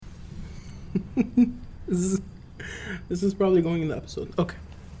This is probably going in the episode. Okay.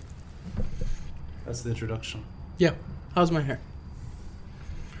 That's the introduction. Yeah. How's my hair?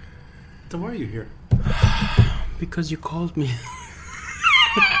 Then why are you here? Because you called me.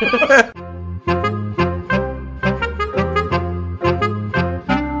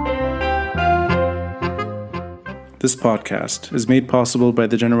 This podcast is made possible by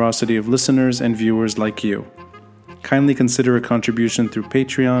the generosity of listeners and viewers like you. Kindly consider a contribution through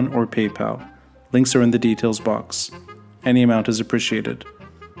Patreon or PayPal. Links are in the details box. Any amount is appreciated.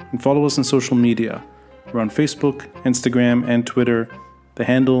 And follow us on social media. We're on Facebook, Instagram, and Twitter. The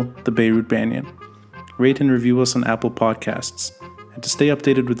handle, The Beirut Banyan. Rate and review us on Apple Podcasts. And to stay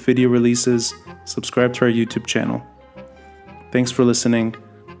updated with video releases, subscribe to our YouTube channel. Thanks for listening,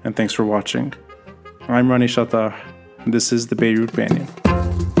 and thanks for watching. I'm Rani Shatar, and this is The Beirut Banyan.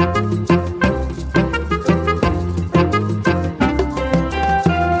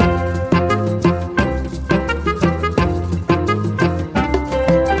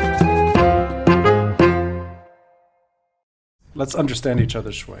 Let's understand each other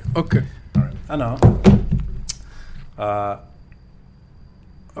shway. Okay. All right. I know.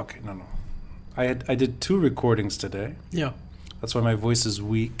 Okay, no. I did 2 recordings today. Yeah. That's why my voice is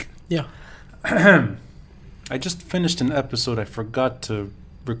weak. Yeah. I just finished an episode. I forgot to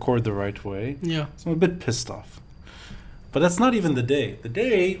record the right way. Yeah. So I'm a bit pissed off. But that's not even the day. The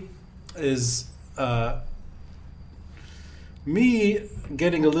day is me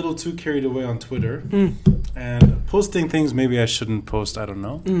getting a little too carried away on Twitter and posting things maybe I shouldn't post. I don't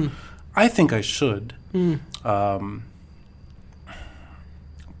know. I think I should.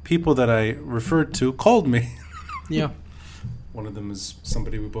 People that I referred to called me. Yeah. One of them is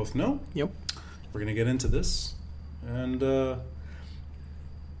somebody we both know. Yep. We're going to get into this. And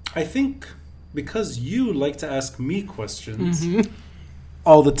I think because you like to ask me questions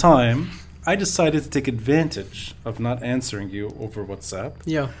all the time, I decided to take advantage of not answering you over WhatsApp.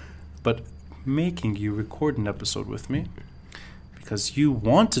 Yeah. But making you record an episode with me. Because you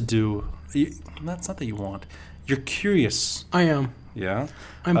want to do... That's not that you want. You're curious. I am. Yeah.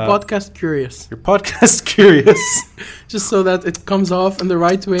 I'm podcast curious. You're podcast curious. Just so that it comes off in the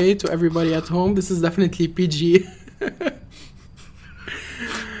right way to everybody at home. This is definitely PG.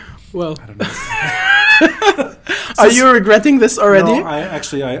 Well. I don't know. Are you regretting this already? No,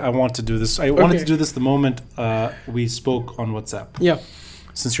 I want to do this. I wanted to do this the moment we spoke on WhatsApp. Yeah.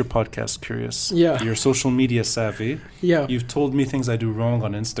 Since you're podcast curious. Yeah. You're social media savvy. Yeah. You've told me things I do wrong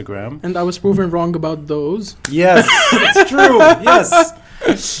on Instagram. And I was proven wrong about those. Yes, it's true.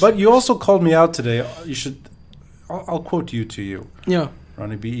 Yes. But you also called me out today. You should... I'll quote you to you. Yeah.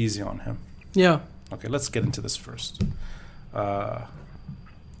 Ronnie, be easy on him. Yeah. Okay, let's get into this first.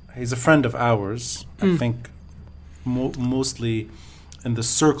 He's a friend of ours. I think mostly in the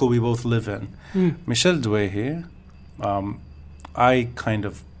circle we both live in. Michel Douehi. I kind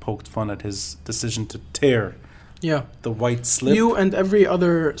of poked fun at his decision to tear the white slip. You and every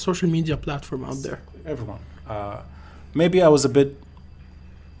other social media platform out there. Everyone. Maybe I was a bit...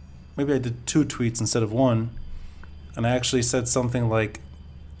 Maybe I did 2 tweets instead of 1. And I actually said something like,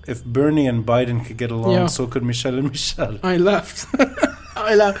 if Bernie and Biden could get along, so could Michel and Michel. I laughed.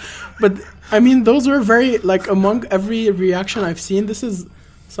 I laughed. But, I mean, those were very... Like, among every reaction I've seen, this is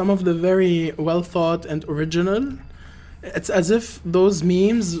some of the very well thought and original... It's as if those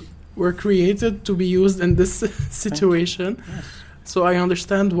memes were created to be used in this situation. Yes. So I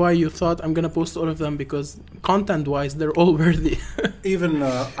understand why you thought I'm going to post all of them, because content-wise, they're all worthy. Even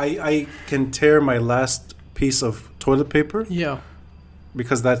I can tear my last piece of toilet paper. Yeah.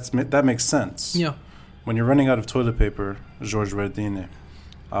 Because that makes sense. Yeah. When you're running out of toilet paper, Wardini,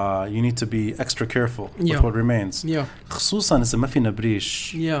 you need to be extra careful with what remains. Yeah. خصوصا إذا ما في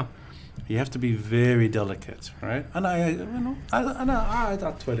نبريش. Yeah. You have to be very delicate, right? And I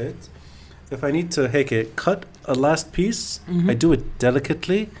at toilet, if I need to cut a last piece, I do it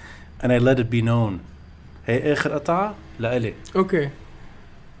delicately, and I let it be known. Okay.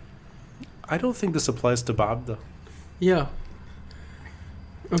 I don't think this applies to Ba'abda. Yeah.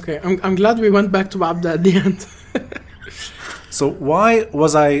 Okay, I'm glad we went back to Ba'abda at the end. So why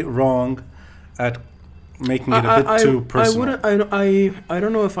was I wrong at making it a bit too personal? I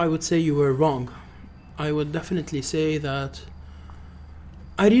don't know if I would say you were wrong. I would definitely say that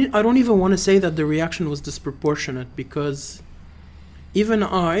I don't even want to say that the reaction was disproportionate, because even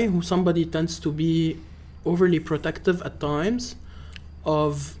I, who somebody tends to be overly protective at times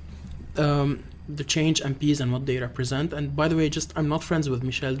of the change MPs and what they represent. And by the way, I'm not friends with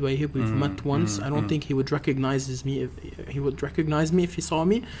Michel Douehi. We've met once. I don't think he would recognize me if he saw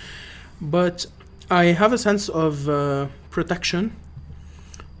me. But I have a sense of protection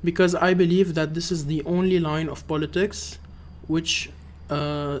because I believe that this is the only line of politics which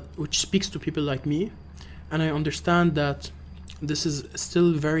speaks to people like me, and I understand that this is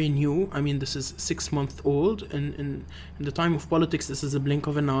still very new. I mean, this is 6 months old. In the time of politics, this is a blink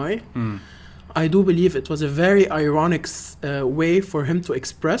of an eye. I do believe it was a very ironic way for him to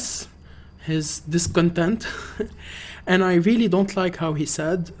express his discontent. And I really don't like how he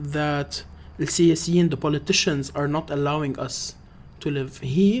said that the politicians are not allowing us to live.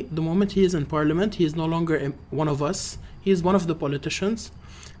 The moment he is in parliament, he is no longer one of us. He is one of the politicians.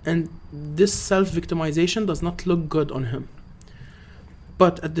 And this self-victimization does not look good on him.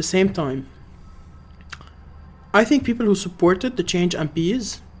 But at the same time, I think people who supported the Change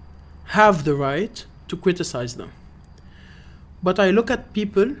MPs have the right to criticize them. But I look at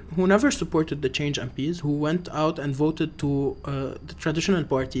people who never supported the Change MPs, who went out and voted to the traditional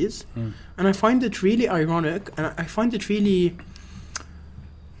parties, and I find it really ironic, and I find it really,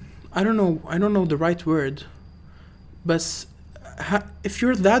 I don't know the right word, but if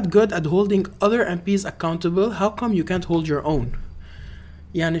you're that good at holding other MPs accountable, how come you can't hold your own?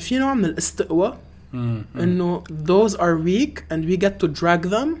 يعني في نوع من الاستقواء إنه those are weak and we get to drag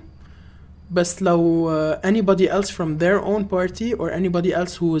them. بس لو anybody else from their own party or anybody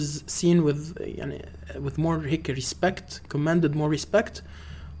else who is seen with with more respect, commanded more respect,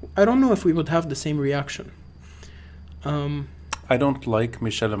 I don't know if we would have the same reaction. I don't like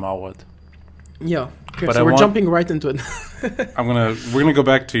Michel Mawad. Yeah, okay, but so we're jumping right into it. We're gonna go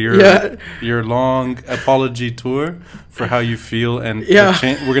back to your long apology tour for how you feel, and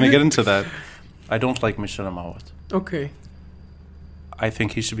we're gonna get into that. I don't like Michel Mawad. Okay. I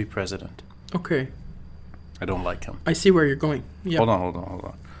think he should be president. Okay. I don't like him. I see where you're going. Yeah. Hold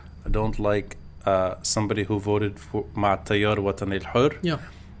on. I don't like somebody who voted for مع التيار الوطني الحر. Yeah.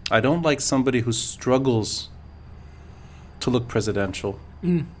 I don't like somebody who struggles to look presidential.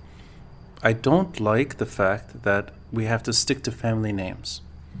 I don't like the fact that we have to stick to family names.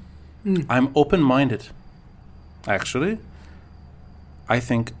 I'm open-minded. Actually, I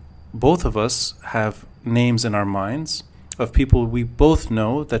think both of us have names in our minds of people we both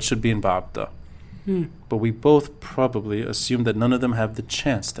know that should be in Babda. But we both probably assume that none of them have the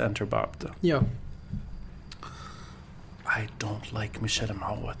chance to enter Babda. Yeah. I don't like Michel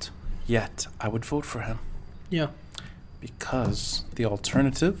Mawad. Yet, I would vote for him. Yeah. Because the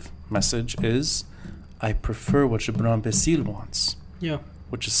alternative message is, I prefer what Gibran Bassil wants. Yeah.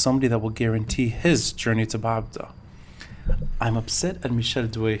 Which is somebody that will guarantee his journey to Babda. I'm upset at Michel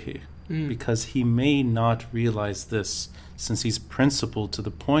Doueihi because he may not realize this, since he's principled to the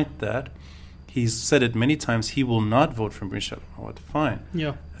point that he's said it many times, he will not vote for Michel Mawad. Fine.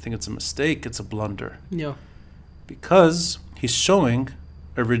 Yeah. I think it's a mistake, it's a blunder. Yeah. Because he's showing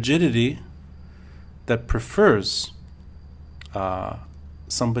a rigidity that prefers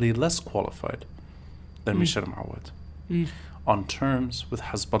somebody less qualified than Michel Mawad. On terms with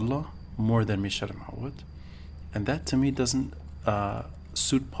Hezbollah more than Michel Mawad. And that to me doesn't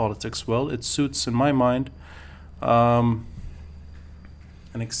suit politics well. It suits, in my mind, an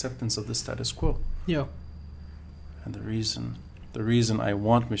acceptance of the status quo. Yeah. And the reason I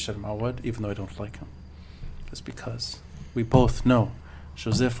want Michel Mawad, even though I don't like him, is because we both know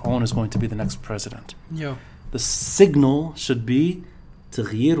Joseph Aoun is going to be the next president. Yeah. The signal should be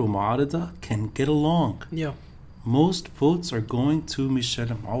تغيير ومعارضة can get along. Yeah. Most votes are going to Michel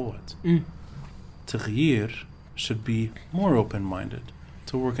Mawad. تغيير should be more open-minded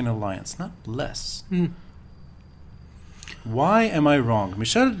to work in alliance, not less. Why am I wrong?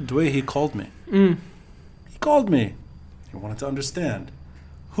 Michel Doueihi called me. He called me. He wanted to understand.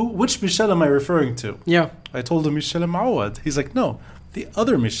 Which Michel am I referring to? Yeah. I told him Michel Mawad. He's like, no, the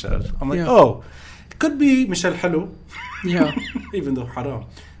other Michel. I'm like, Yeah. oh, it could be Michel Helou. Yeah. Even though haram.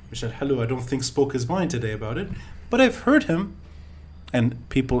 Michel Helou, I don't think, spoke his mind today about it. But I've heard him, and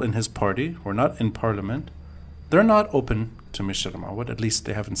people in his party who are not in parliament, they're not open to Michel Mawad. At least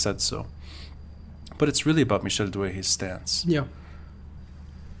they haven't said so. But it's really about Michel Doueihi's stance. Yeah.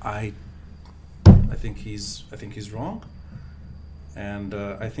 I think he's wrong, and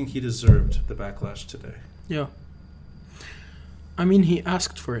I think he deserved the backlash today. Yeah. I mean, he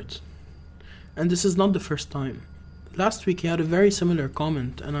asked for it, and this is not the first time. Last week he had a very similar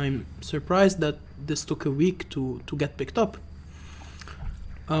comment, and I'm surprised that this took a week to get picked up.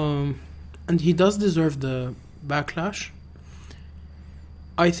 And he does deserve the backlash.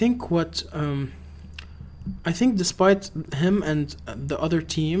 I think despite him and the other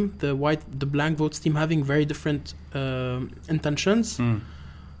team, the blank votes team, having very different intentions,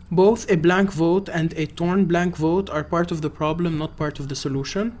 both a blank vote and a torn blank vote are part of the problem, not part of the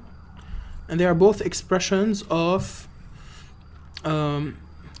solution. And they are both expressions of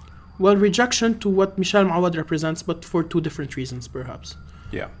Well, rejection to what Michel Mawad represents, but for two different reasons, perhaps.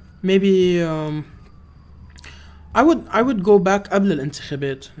 Yeah. Maybe I would go back قبل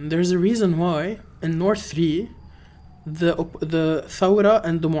الانتخابات. There's a reason why in North 3 the Thawra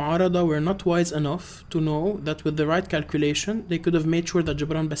and the Mu'arada were not wise enough to know that with the right calculation they could have made sure that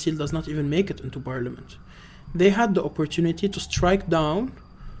Gibran Bassil does not even make it into parliament. They had the opportunity to strike down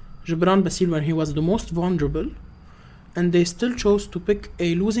Gibran Bassil when he was the most vulnerable, and they still chose to pick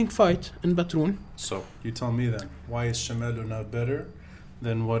a losing fight in Batroun. So, you tell me then, why is Shamaluna better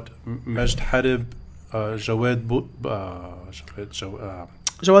than what Majd Harib, Jawad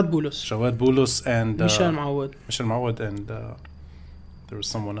Boulos and Michel Mawad and there was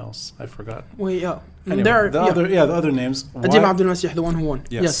someone else, I forgot. Well, yeah. Anyway, the other names. Adib Abdel Masih, the one who won.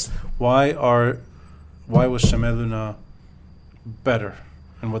 Yes. Why was Shamaluna better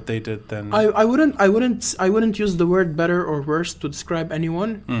in what they did than I wouldn't use the word better or worse to describe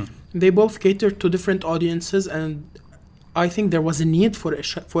anyone. They both catered to different audiences, and I think there was a need for a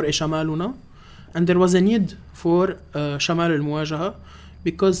Shamaluna, and there was a need for Shamal al-Muwajaha,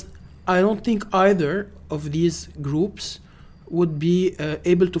 because I don't think either of these groups would be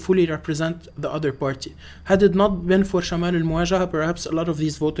able to fully represent the other party. Had it not been for Shamal al-Muwajaha, perhaps a lot of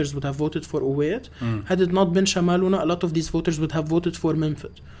these voters would have voted for Uwait. Had it not been Shamaluna, a lot of these voters would have voted for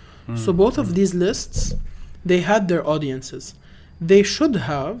Minfit. So both of these lists, they had their audiences. They should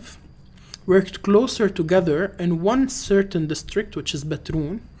have worked closer together in one certain district, which is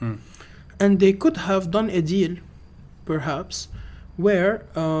Batroun, and they could have done a deal, perhaps, where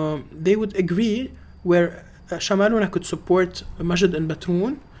they would agree where Shamaluna could support Majd in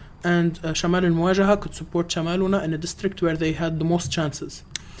Batroun, and Shamal al-Muwajaha could support Shamaluna in a district where they had the most chances.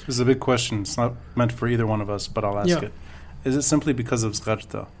 This is a big question. It's not meant for either one of us, but I'll ask it. Is it simply because of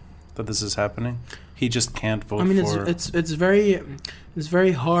Zgharta that this is happening? He just can't vote for... I mean, it's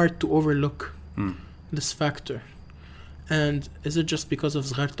very hard to overlook this factor. And is it just because of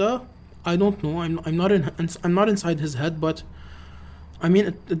Zgharta? I don't know. I'm not inside his head, but I mean,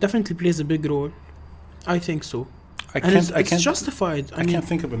 it definitely plays a big role. I think so. It's justified. I can't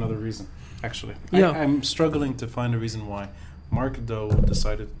think of another reason, actually. Yeah. I'm struggling to find a reason why Mark Doe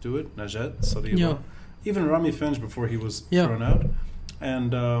decided to do it, Najat, Sadiqa, even Rami Finch before he was thrown out.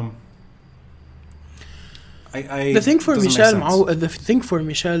 And the thing for Michel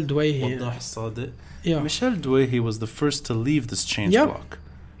Douaihi, Michel Douaihi was the first to leave this change block.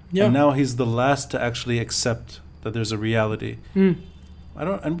 And now he's the last to actually accept that there's a reality.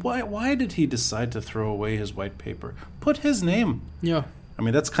 Why did he decide to throw away his white paper? Put his name. Yeah. I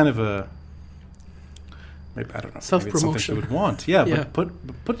mean, that's kind of a, maybe, I don't know, self-promotion. Maybe it's something you would want.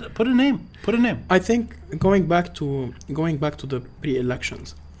 But put a name. Put a name. I think going back to the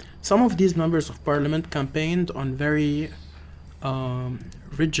pre-elections, some of these members of parliament campaigned on very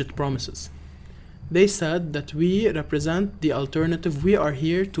rigid promises. They said that we represent the alternative. We are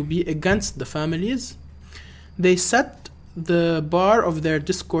here to be against the families. They set the bar of their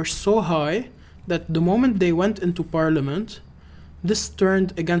discourse so high that the moment they went into parliament, this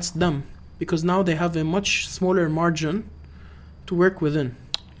turned against them, because now they have a much smaller margin to work within.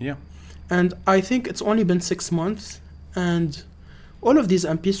 Yeah. And I think it's only been 6 months, and all of these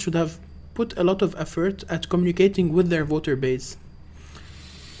MPs should have put a lot of effort at communicating with their voter base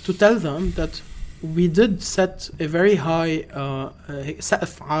to tell them that we did set a very high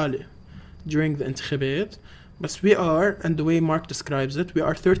سقف عالي during the انتخابات, but we are, and the way Mark describes it, we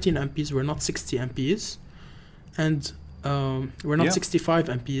are 13 MPs, we're not 60 MPs, and we're not 65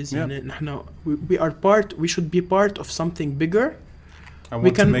 MPs. We should be part of something bigger.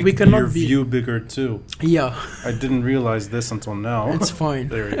 We cannot your view bigger too. Yeah. I didn't realize this until now. It's fine.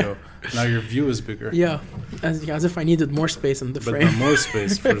 There you go. Now your view is bigger. Yeah. As if I needed more space in the frame. But more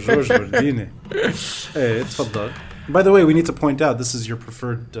space for George Wardini. Hey, اتفضل. By the way, we need to point out this is your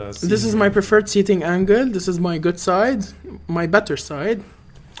preferred seating. This is my preferred seating angle. This is my good side, my better side.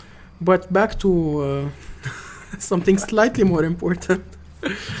 But back to something slightly more important. I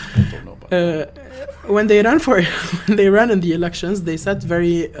don't know about that. When they ran in the elections, they set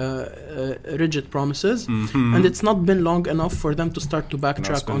very rigid promises, and it's not been long enough for them to start to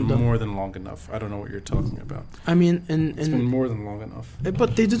backtrack on them. More than long enough. I don't know what you're talking about. I mean, it's been more than long enough.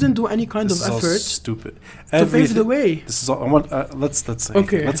 But they didn't do any kind of effort. This is all stupid. To pave the way. This is all. I want. Let's say.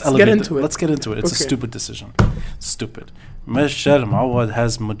 Okay. Let's get into it. Let's get into it. It's a stupid decision. Stupid. Michel Mawad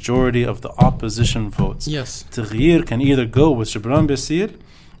has majority of the opposition votes. Yes. Taghyir can either go with Gibran Bassil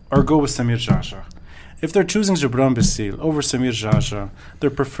or go with Samir Jaja. If they're choosing Gibran Bassil over Samir Jaja, they're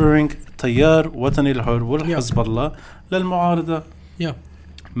preferring Tayyar Watani al-Hur wal Hizballah lil-Mu'arada. Yeah.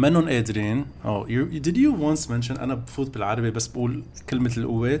 منهم قادرين. Did you once mention أنا بفوت بالعربي بس بقول كلمة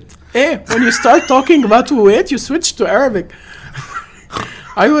القوات؟ when you start talking about Kuwait you switch to Arabic.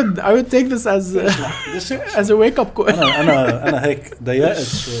 I would take this as a wake up call. أنا هيك ضيقت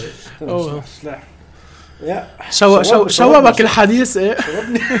شوي. شوبك الحديث ايه.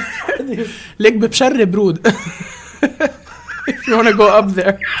 ليك ببشر برود. If you want to go up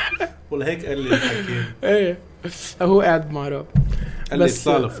there. ولا هيك قال لي الحكيم. ايه هو قاعد مع راب. قال لي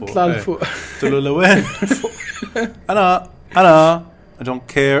اطلع لفوق. قلت له لوين؟ أنا I don't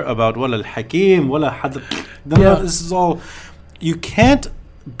care about ولا الحكيم ولا حد. This is all. You can't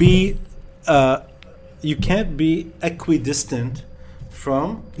be equidistant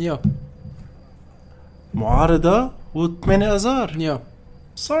from معارضة و8 أذار.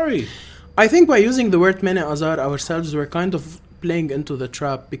 Sorry. I think by using the word 8 أذار ourselves we're kind of playing into the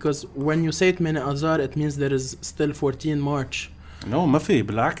trap because when you say 8 أذار it means there is still 14 March. No, ما في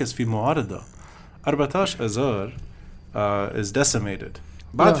بالعكس في معارضة. 14 أذار is decimated.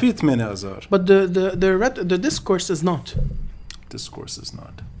 بعد في 8 أذار. But the discourse is not. Discourse is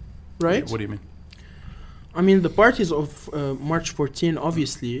not. Right? What do you mean? I mean the parties of March 14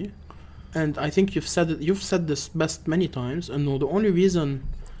 obviously, and I think you've said this best many times, and no, the only reason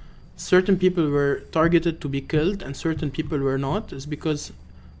certain people were targeted to be killed and certain people were not is because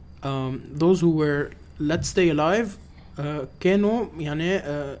those who were let's stay alive كانوا يعني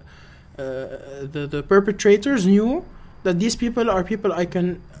the perpetrators knew that these people are people I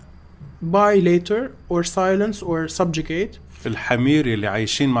can buy later or silence or subjugate. الحمير يلي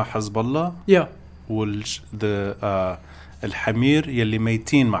عايشين مع حزب الله. الحمير يلي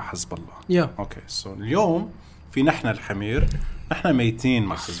ميتين مع حزب الله. Okay, so اليوم في نحن الحمير نحن ميتين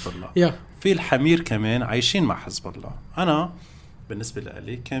مع حزب الله. في الحمير كمان عايشين مع حزب الله. أنا بالنسبة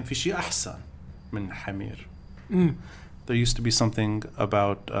لي كان في شيء أحسن من الحمير. There used to be something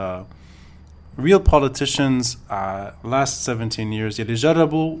about real politicians last 17 years يلي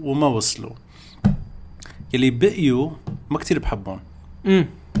جربوا وما وصلوا. يلي بقيوا ما كتير بحبون.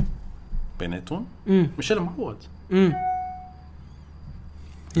 بيناتهم ميشيل معوض.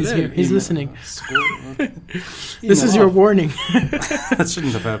 He's here. He's listening. This is your warning. That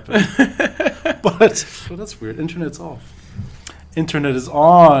shouldn't have happened. But that's weird. Internet's off. Internet is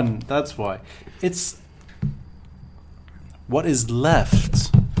on. That's why. It's what is left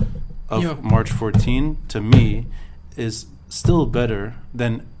of March 14 to me is still better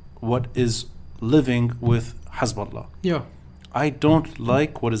than what is living with Hezbollah. I don't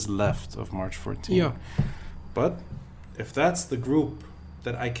like what is left of March 14. But if that's the group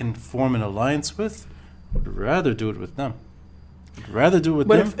that I can form an alliance with, I'd rather do it with them.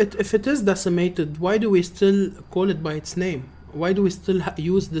 But if it is decimated, why do we still call it by its name? Why do we still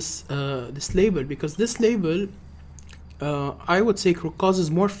use this label? Because this label, I would say, causes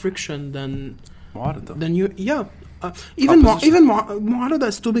more friction than you. Even mu'arada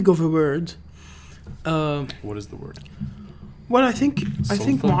is too big of a word. What is the word? Well, I think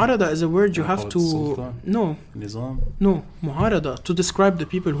mu'arada is a word you have to mu'arada to describe the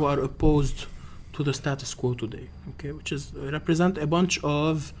people who are opposed to the status quo today, okay, which is represent a bunch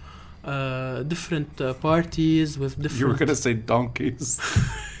of different parties with different. You were gonna say donkeys.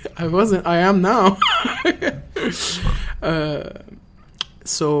 I wasn't. I am now.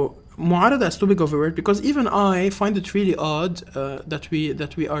 So mu'arada is too big of a word because even I find it really odd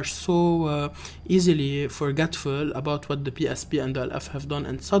that we are so easily forgetful about what the PSP and the LF have done,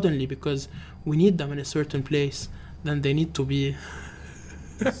 and suddenly because we need them in a certain place, then they need to be.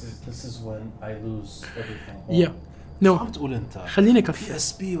 This is when I lose everything. No. خليني كفي.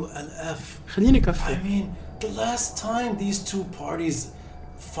 PSP و LF. خليني كفي. I mean, the last time these two parties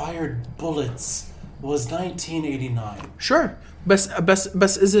fired bullets was 1989. Sure. But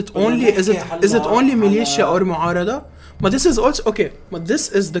is it only militia or mu'arada? But this is also okay. But this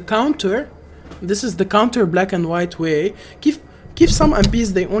is the counter. This is the counter black and white way. كيف some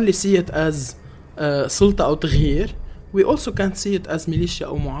MPs they only see it as سلطة أو تغيير. We also can see it as militia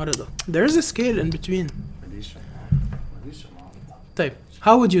أو معارضة. There is a scale in between. militia معارضة. طيب,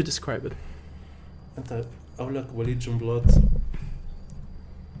 how would you describe it? أنت أقولك وليد جنبلاط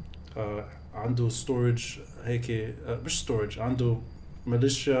عنده storage هيك مش storage عنده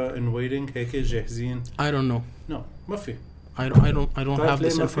militia in waiting هيك جاهزين. I don't know. No, ما في. I don't have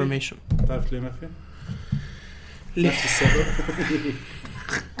this information. تعرف ليه ما في؟ ليه؟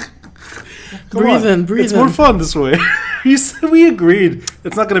 breathe in. It's more fun this way. We agreed.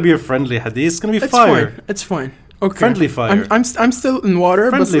 It's not going to be a friendly hadith. It's going to be fire. It's fine. Okay. Friendly fire. I'm still in water.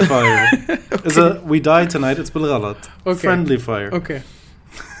 Friendly fire. Okay. We die tonight. It's بالغلط. Okay. Friendly fire. Okay.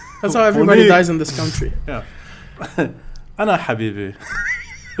 That's how everybody dies in this country. Yeah. أنا حبيبي.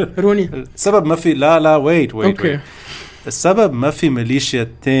 روني السبب ما في لا wait اوكي السبب ما في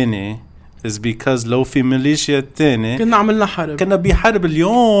ميليشيا تاني is because لو في ميليشيا تاني كنا عملنا حرب كنا بحرب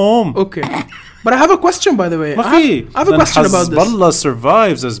اليوم. اوكي but I have a question by the way. ما في I have a question about this. Hezbollah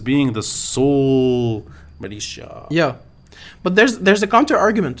survives as being the sole militia. Yeah, but there's a counter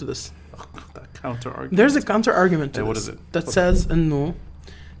argument to this. There's a counter argument to what this is it? that says إنه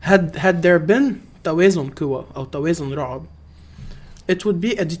had there been توازن قوى أو توازن رعب, it would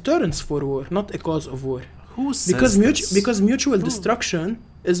be a deterrence for war, not a cause of war. Who says this? Because mutual destruction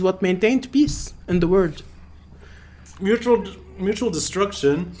is what maintained peace in the world. Mutual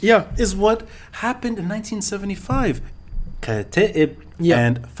destruction is what happened in 1975. Kataib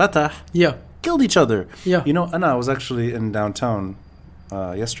and Fatah killed each other. You know, Anna, I was actually in downtown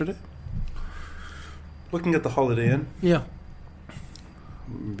yesterday looking at the Holiday Inn.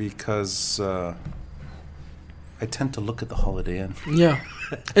 Because I tend to look at the Holiday Inn.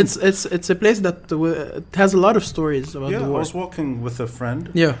 It's a place that it has a lot of stories about the war. I was walking with a friend.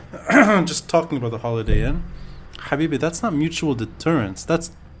 Just talking about the Holiday Inn. Habibi, that's not mutual deterrence. That's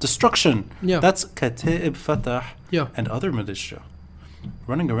destruction. That's Kataib Fatah and other militia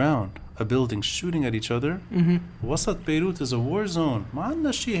running around a building, shooting at each other. Wasat Beirut is a war zone. ما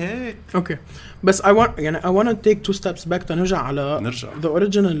عندنا شيء هيك. Okay, but I want to take 2 steps back تنرجع على the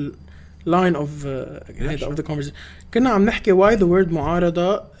original line of the conversation. كنا عم نحكي why the word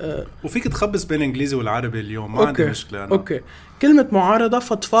معارضة. وفيك تخبص بين الإنجليزي والعربي اليوم. ما عندي مشكلة أنا. Okay. كلمة معارضة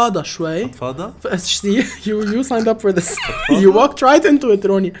فضفاضة شوي. فضفاضة؟ You signed up for this. You walked right into it,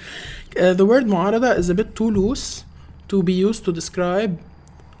 Ronnie. The word معارضة is a bit too loose to be used to describe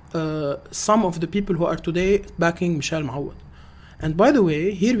some of the people who are today backing Michel Maouad. And by the way,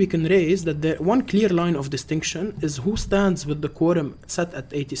 here we can raise that the one clear line of distinction is who stands with the quorum set at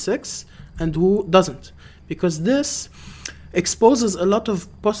 86 and who doesn't. Because this exposes a lot of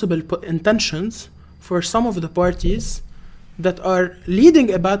possible intentions for some of the parties that are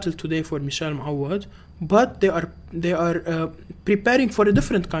leading a battle today for Michel Maouad, but they are preparing for a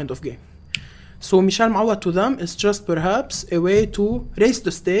different kind of game. So Michel Maouad to them is just perhaps a way to raise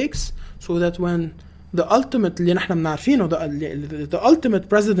the stakes so that when the ultimate اللي نحن بنعرفينه the ultimate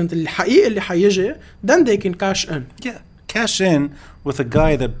president الحقيقي اللي حيجي, then they can cash in. Yeah, cash in with a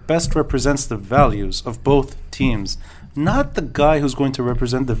guy that best represents the values of both teams, not the guy who's going to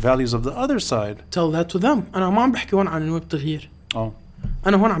represent the values of the other side. Tell that to them. أنا ما عم بحكي هون عن نواب تغيير.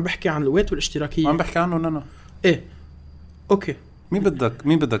 أنا هون عم بحكي عن القوات والاشتراكية. ما عم بحكي عنه أنا. إيه. أوكي. مين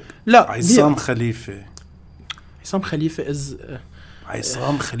بدك؟ لا. عصام خليفة. عصام خليفة is.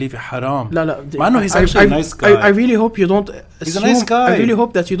 عصام خليفة حرام. لا. مع إنه he's actually a nice guy. I really hope you don't assume. He's a nice guy. I really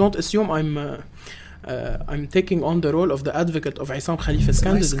hope that you don't assume I'm taking on the role of the advocate of عصام Khalifa's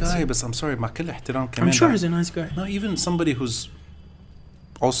candidacy. He's a nice guy, but I'm sorry, مع كل احترام كمان. I'm sure he's a nice guy. No, even somebody who's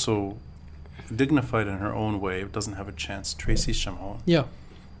also dignified in her own way doesn't have a chance. Tracy Shamhon. Yeah.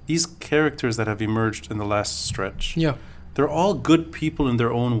 These characters that have emerged in the last stretch. Yeah. They're all good people in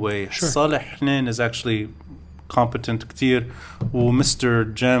their own way. Sure. Saleh Hnain is actually competent كتير. ومستر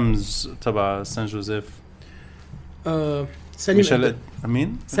جيمز تبع سان جوزيف. سليم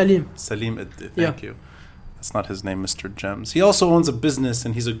أمين? Salim Iddi. Thank you. That's not his name, Mr. Gems. He also owns a business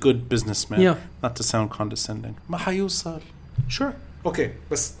and he's a good businessman. Yeah. Not to sound condescending. ما حيوصل. Sure. Okay,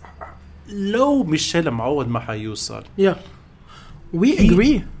 بس لو ميشيل معوض ما حيوصل. Yeah. We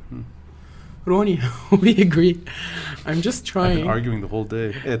agree. Ronnie, we agree. I'm just trying. I've been arguing the whole day.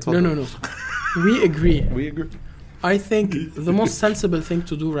 No. We agree. We agree. I think the most sensible thing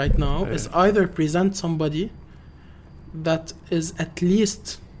to do right now is either present somebody that is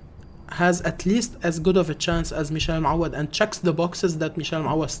has at least as good of a chance as Michel Maouad and checks the boxes that Michel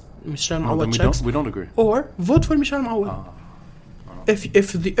Maouad checks. We don't agree. Or vote for Michel Maouad.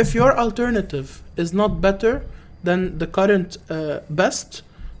 If your alternative is not better than the current best,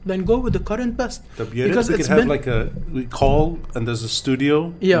 then go with the current best. Because we could have like we call and there's a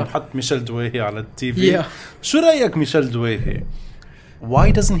studio. Yeah. نحط ميشيل دويهي على التي في. Yeah. شو رأيك ميشيل دويهي?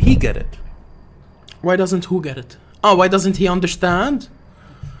 Why doesn't he get it? Why doesn't who get it? Why doesn't he understand?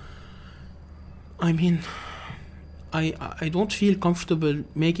 I mean, I don't feel comfortable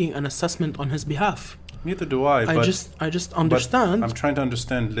making an assessment on his behalf. Neither do I. I just understand. I'm trying to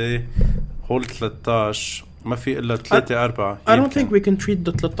understand ليه هول 13 ما في إلا 3-4. I don't think we can treat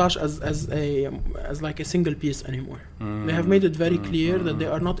the 13 as like a single piece anymore. They have made it very clear that they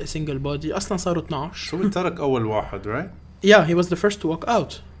are not a single body. أصلاً صاروا 12. شو ترك أول واحد, right? Yeah, he was the first to walk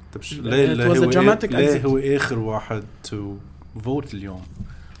out. It was a dramatic exit. ليه هو آخر واحد to vote اليوم?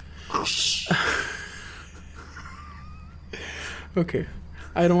 Okay,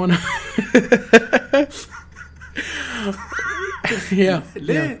 I don't want to. Yeah.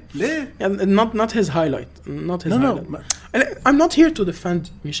 ليه؟ And not his highlight. Not his highlight. No. I'm not here to defend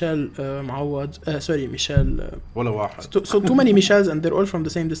Michel معوض. Sorry, Michel. ولا واحد. So too many Michels and they're all from the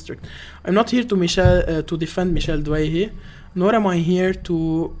same district. I'm not here to defend Michel Douaihi, nor am I here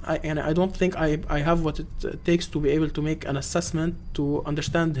to. I don't think I have what it takes to be able to make an assessment to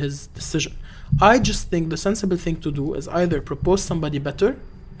understand his decision. I just think the sensible thing to do is either propose somebody better.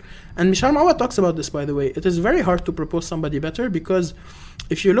 And Michel Mawad talks about this, by the way. It is very hard to propose somebody better because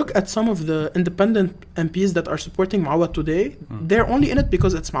if you look at some of the independent MPs that are supporting Mawad today, they're only in it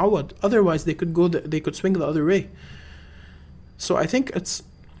because it's Mawad. Otherwise, they could swing the other way. So I think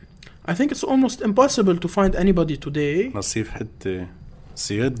it's almost impossible to find anybody today. نصيف حتى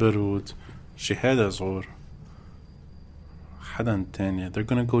سياد بارود شهادة زور حدا تاني. They're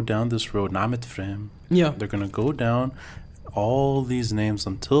gonna go down this road. نعمة فريم. Yeah. They're gonna go down all these names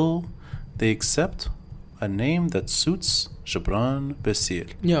until they accept a name that suits Gibran Bassil.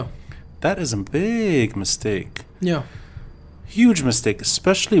 Yeah. That is a big mistake. Yeah. Huge mistake,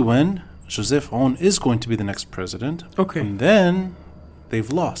 especially when Joseph Aoun is going to be the next president. Okay. And then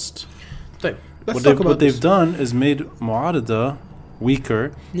they've lost. What they've done is made Mu'arada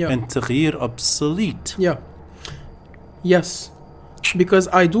weaker and Taghyir obsolete. Yeah. Yes. Because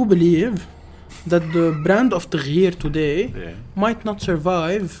I do believe that the brand of Taghyir today might not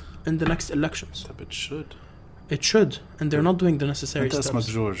survive in the next elections. But it should. It should. And they're not doing the necessary steps. أنت اسمك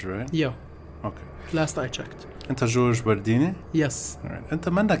جورج, right? Yeah. Okay. Last I checked. أنت جورج ورديني? Yes. Alright. أنت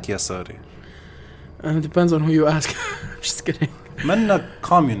منك يساري. It depends on who you ask. Just kidding. منك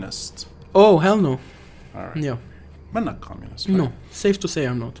communist. Oh, hell no. Alright. Yeah. منك communist. Right? No. Safe to say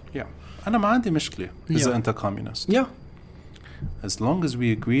I'm not. Yeah. أنا ما عندي مشكلة إذا أنت communist. Yeah. As long as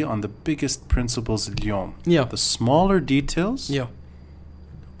we agree on the biggest principles اليوم. Yeah. The smaller details. Yeah.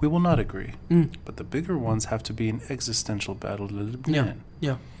 We will not agree. But the bigger ones have to be an existential battle للبنان.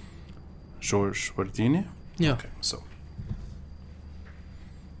 Yeah. George Wardini? Yeah. Okay, so.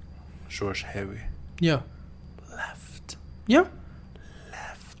 George Hewi. Yeah. Left. Yeah.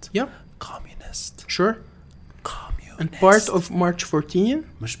 Left. Yeah. Communist. Sure. Communist. And part of March 14.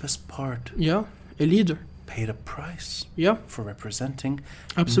 مش بس part. Yeah. A leader. Paid a price. Yeah. For representing.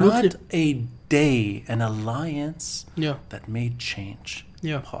 Absolutely. Not a day, an alliance. Yeah. That made change.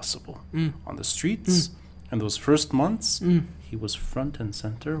 Yeah. Possible. On the streets. In those first months. He was front and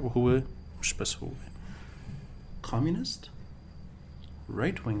center. وهو مش بس هو. Communist.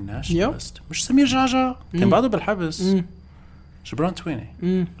 Right-wing nationalist. مش سمير جعجع. كان بعده بالحبس. Gibran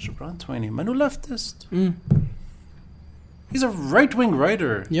Douaihi. منو leftist. He's a right-wing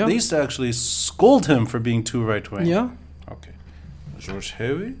writer. Yeah. They used to actually scold him for being too right-wing. Yeah. Okay. George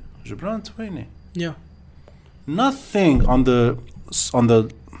Hewi, Gibran Douaihi. Yeah. Nothing on the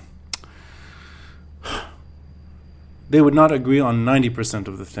they would not agree on 90%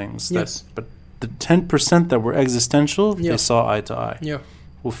 of the things. Yes. But the 10% that were existential, they saw eye to eye. Yeah.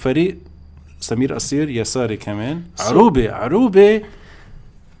 وفريق سمير قصير يساري كمان. عروبة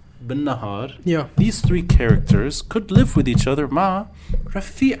بالنهار. Yeah. These three characters could live with each other مع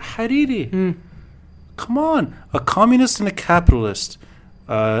رفيق حريري. Come on. A communist and a capitalist.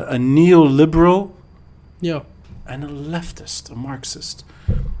 A neoliberal. Yeah. And a leftist, a Marxist.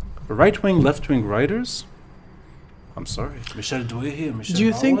 Right-wing, left-wing writers. I'm sorry. Michel Douaihi, Michel Do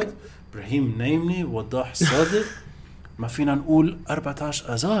you think إبراهيم نايمني وضاح صادق ما فينا نقول 14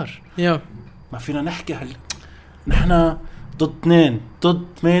 آذار. Yeah. ما فينا نحكي نحن ضد 2 ضد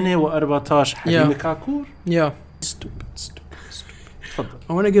 8 و14 حليمة كعكور. Yeah. Stupid.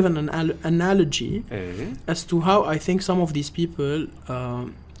 I want to give an analogy as to how I think some of these people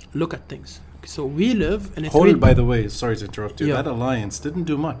look at things. So we live in a by the way, sorry to interrupt you. That alliance didn't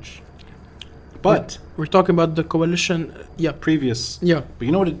do much. But we're talking about the coalition. Previous. Yeah. But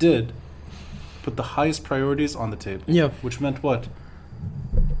you know what it did? Put the highest priorities on the table. Yeah. Which meant what?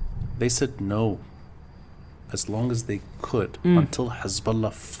 They said no. As long as they could. Until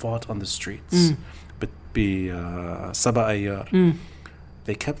Hezbollah fought on the streets. Saba Ayyar.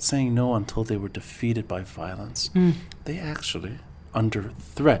 They kept saying no until they were defeated by violence. They actually, under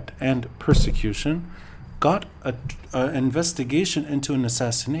threat and persecution, got an investigation into an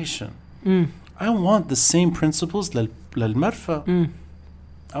assassination. I want the same principles للمرفأ.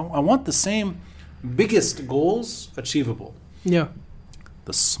 I want the same biggest goals achievable. Yeah.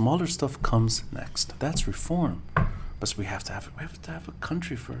 The smaller stuff comes next. That's reform. But we have to have a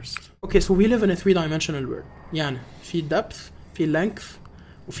country first. Okay, so we live in a three-dimensional world. يعني في depth, في length,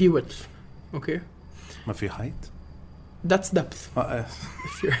 وفي width. Okay. ما في height. That's depth.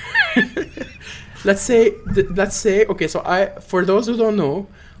 If you're let's say okay, so for those who don't know,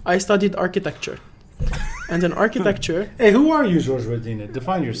 I studied architecture. and in architecture. Hey, who are you, George Wardini?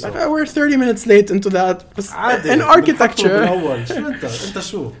 Define yourself. We're 30 minutes late into that. In architecture.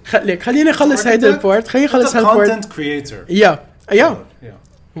 خليني أخلص هيدا البارت. خليني أخلص هالبارت. Content creator. Yeah.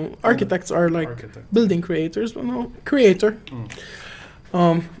 Architects are like building creators, but no, creator.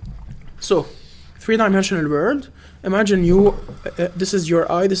 So, three-dimensional world. Imagine you, this is your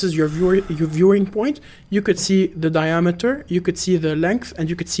eye, this is your viewing point. You could see the diameter, you could see the length, and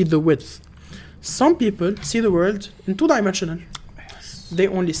you could see the width. Some people see the world in two-dimensional. Yes. They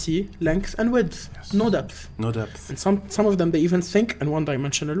only see length and width, no depth. No depth. And some of them, they even think in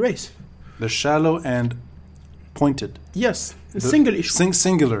one-dimensional ways. They're shallow and pointed. Yes, single issue.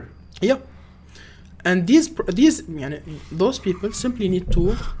 Singular. Yeah. And those people simply need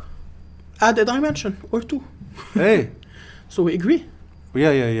to add a dimension or two. Hey. So we agree.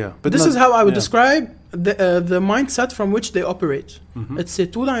 Yeah. But this is how I would describe the mindset from which they operate. Mm-hmm. It's a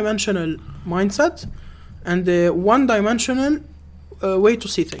two-dimensional mindset and a one-dimensional way to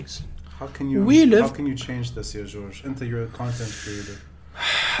see things. How can you change this, George? You're a content creator.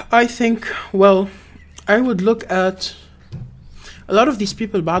 I think, I would look at a lot of these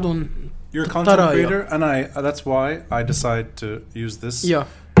people بعدهم. You're a content creator, and that's why I decide to use this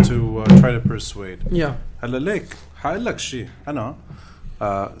to try to persuade. Yeah. هلا ليك حقول لك شيء أنا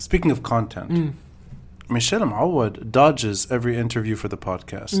speaking of content Michel معود dodges every interview for the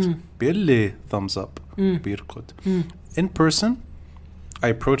podcast بيقول لي thumbs up بيركض in person I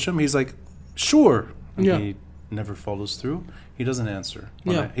approach him he's like sure and he never follows through he doesn't answer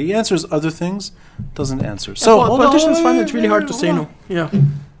he answers other things doesn't answer so politicians find it really hard to say no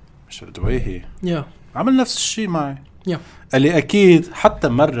مش دويهي عمل نفس الشيء معي قال لي أكيد حتى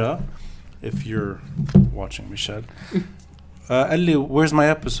مرة if you're watching Michel قال لي where's my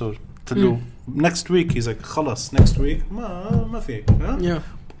episode قلت له next week he's like خلص next week ما في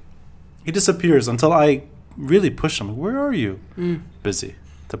he disappears until I really push him where are you busy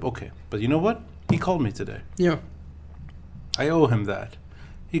okay but you know what he called me today I owe him that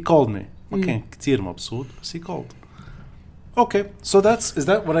he called me ما كان كتير مبسوط بس he called okay so is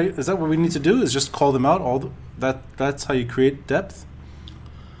that what we need to do is just call them out that's how you create depth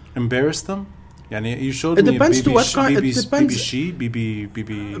embarrass them يعني you showed it me depends to what kind it depends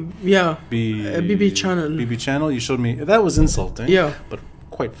BB channel BB channel you showed me that was insulting but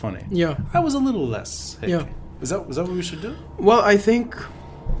quite funny I was a little less is that what we should do I think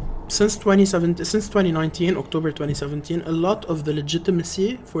since 2019 October 2017 a lot of the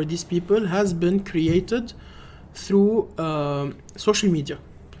legitimacy for these people has been created through social media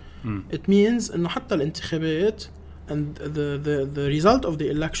it means إنه حتى الانتخابات and the result of the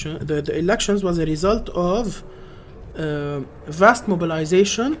election the elections was a result of vast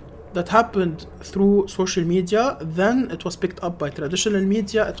mobilization that happened through social media then it was picked up by traditional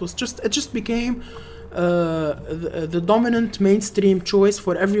media it just became the dominant mainstream choice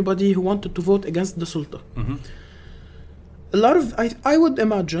for everybody who wanted to vote against the sulta a lot of I would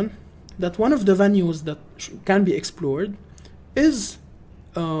imagine that one of the venues that can be explored is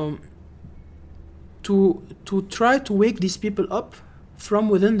to try to wake these people up from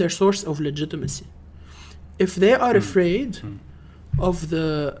within their source of legitimacy. If they are afraid of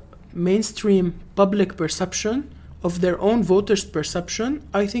the mainstream public perception, of their own voters' perception,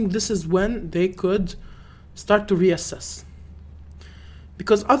 I think this is when they could start to reassess.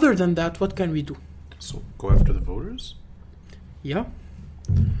 Because other than that, what can we do? So go after the voters? Yeah.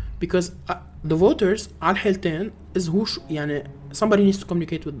 Because the voters على الحالتين is يعني somebody needs to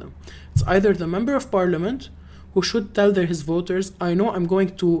communicate with them. It's either the member of parliament who should tell his voters, I know I'm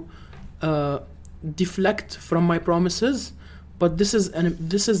going to deflect from my promises, but this is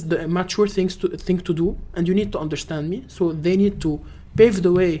the mature thing to do, and you need to understand me. So they need to pave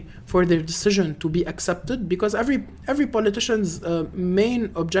the way for their decision to be accepted, because every politician's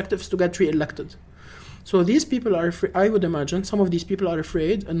main objective is to get re-elected. So these people are I would imagine some of these people are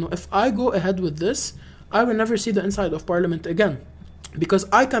afraid, and if I go ahead with this, I will never see the inside of parliament again, because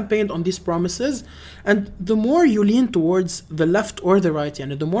I campaigned on these promises. And the more you lean towards the left or the right,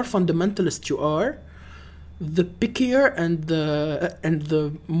 the more fundamentalist you are, the pickier and the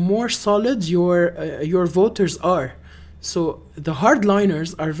more solid your voters are. So the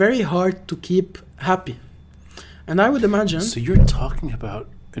hardliners are very hard to keep happy. And I would imagine. So you're talking about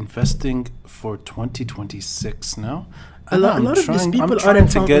investing for 2026 now? A lot of these people I'm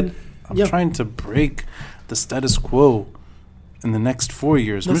trying to break the status quo in the next 4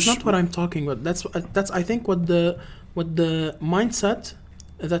 years. That's not what I'm talking about. That's I think what the mindset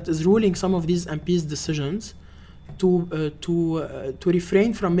that is ruling some of these MPs' decisions to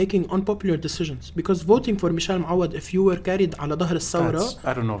refrain from making unpopular decisions, because voting for Michel Mouawad if you were carried على ظهر الثورة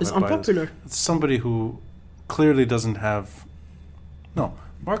I don't know is unpopular. It's somebody who clearly doesn't have. No,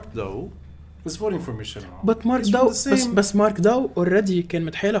 Mark Dow is voting for Michel Aoud. But Mark Dow بس Mark Dow already كان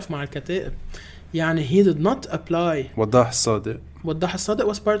متحالف مع الكتائب. يعني he did not apply. وضاح الصادق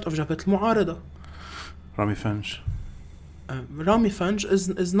was part of جبهة المعارضة. رامي فنج. رامي فنج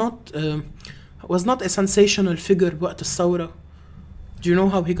was not a sensational figure وقت الثورة. Do you know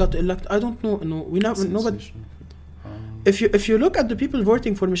how he got elected? I don't know. No, we never know. But if you look at the people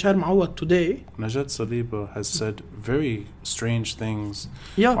voting for Michel Aoud today, Najat Saliba has said very strange things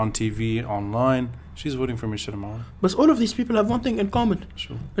on TV, online. She's voting for Michel Aoud. But all of these people have one thing in common.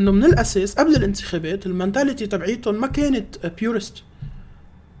 Sure. إنه من الأساس قبل الانتخابات المنتاليتي تبعيتهم ما كانت purist.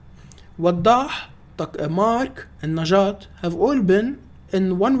 وضاح مارك النجاة have all been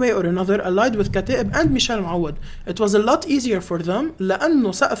in one way or another allied with كتائب and Michel Aoud. It was a lot easier for them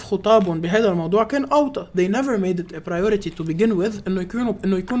لأنه سقف خطابهم بهذا الموضوع كان أوطى. They never made it a priority to begin with إنه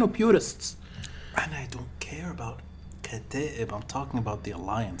يكونوا purists. And I don't care about كتائب. I'm talking about the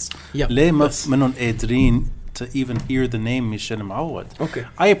alliance. ليه ما منهم قادرين to even hear the name Michel Aoud. Okay.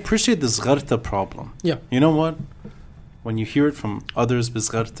 I appreciate the صغرتة problem. Yeah. You know what? When you hear it from others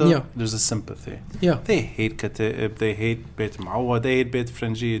بصغرتة, there's a sympathy. Yeah. They hate كتائب, they hate بيت معوض, they hate بيت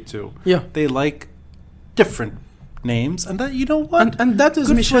فرنجية too. Yeah. They like different names, and that, you know what? And that is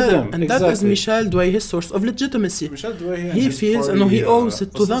good Michel. And that is Michel Douay, his source of legitimacy. Michel Douay, he feels and he owes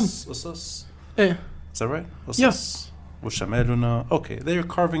it to them. Is that right? Yeah. Okay, they're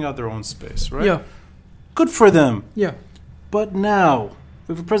carving out their own space, right? Yeah. Good for them. Yeah. But now,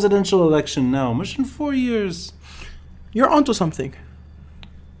 we have a presidential election now, much in 4 years. You're onto something.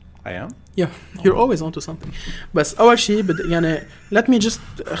 I am? Yeah, you're always onto something. بس أول شيء يعني let me just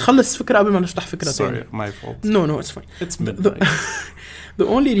خلص فكرة قبل ما نفتح فكرة تانية. Sorry, my fault. No, it's fine. It's midnight. The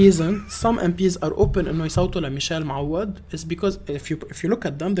only reason some MPs are open إنه يصوتوا لميشيل معوض is because if you look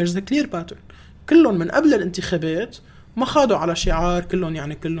at them, there's a clear pattern. كلهم من قبل الانتخابات ما خاضوا على شعار كلهم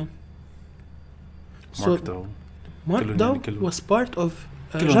يعني كلهم. Mark Dow was part of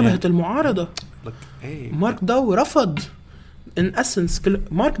جبهة المعارضة. مارك داو رفض in essence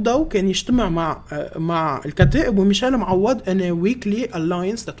مارك داو كان يجتمع مع الكتائب وميشيل معوض in a weekly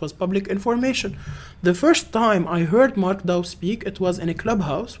alliance that was public information. The first time I heard Mark Dow speak, it was in a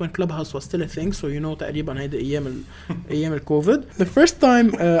clubhouse when clubhouse was still a thing, so you know تقريبا هيدا أيام الكوفيد. The first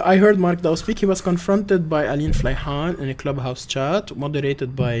time I heard Mark Dow speak, he was confronted by Aline Fleihan in a clubhouse chat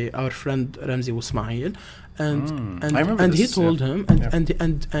moderated by our friend Ramzi Ismail, and he told him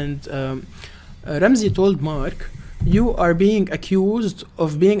and Ramzi told Mark, you are being accused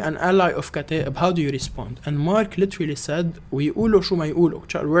of being an ally of Kataib. How do you respond? And Mark literally said, ويقولوا شو ما يقولوا,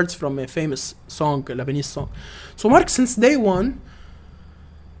 words from a famous song, a Lebanese song. So Mark, since day one,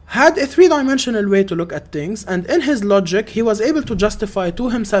 had a three-dimensional way to look at things, and in his logic, he was able to justify to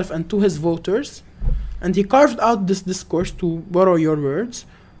himself and to his voters, and he carved out this discourse, to borrow your words,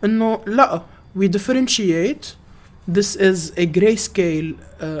 إنه لا, we differentiate. This is a grayscale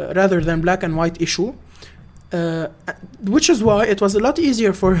rather than black and white issue, which is why it was a lot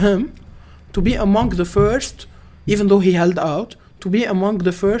easier for him to be among the first, even though he held out, to be among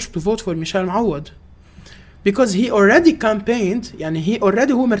the first to vote for Michel Aoud. Because he already campaigned, يعني he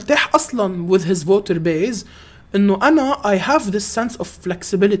already هو مرتاح أصلاً with his voter base, إنه أنا I have this sense of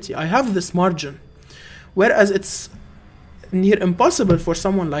flexibility, I have this margin. Whereas it's near impossible for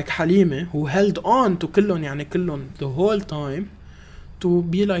someone like Halime, who held on to كلهم يعني كلهم the whole time, to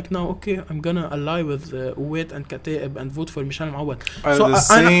be like, now, okay, I'm gonna ally with Uwait and Kataib and vote for Michel Aoud. So the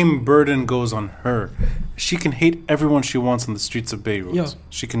same burden goes on her. She can hate everyone she wants on the streets of Beirut. Yeah.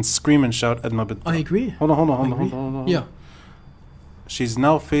 She can scream and shout at Mabit. I agree. Hold on. Yeah. She's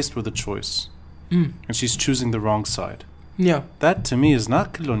now faced with a choice. And she's choosing the wrong side. Yeah. That to me is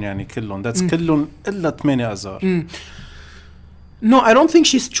not كلهم يعني كلهم. That's كلهم إلا 8 أزار. No, I don't think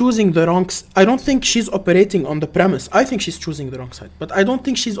she's choosing the wrong. I don't think she's operating on the premise. I think she's choosing the wrong side, but I don't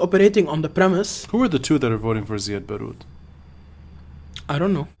think she's operating on the premise. Who are the two that are voting for Ziad Baroud? I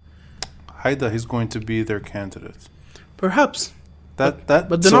don't know. Haida, he's going to be their candidate. Perhaps. But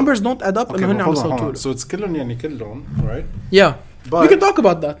the numbers don't add up. Okay, hold on. So it's كلهم يعني كلهم, right? Yeah. But we can talk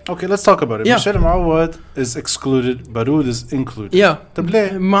about that. Okay, let's talk about it. Yeah. Michel Aoud is excluded, Baroud is included. Yeah. طب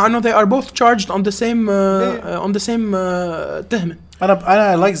ليه؟ مع إنه they are both charged on the same تهمة.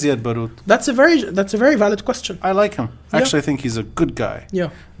 I like Ziad Baroud. That's a very valid question. I like him. Yeah. Actually, I think he's a good guy. Yeah.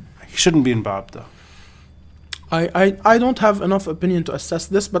 He shouldn't be in Babda. I don't have enough opinion to assess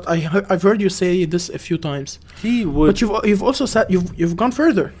this, but I've heard you say this a few times. He would. But you've also said you've gone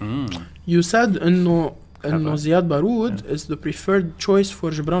further. You said إنه Ziad Baroud is the preferred choice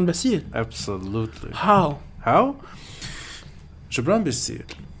for Gibran Bassil. Absolutely. How? Gibran Bassil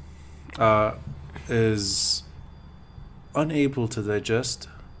is unable to digest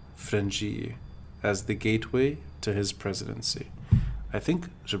Frangieh as the gateway to his presidency. I think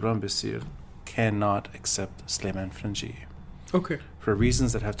Gibran Bassil cannot accept Sulaiman Frangieh. Okay. For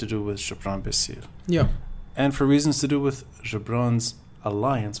reasons that have to do with Gibran Bassil. Yeah. And for reasons to do with Gibran's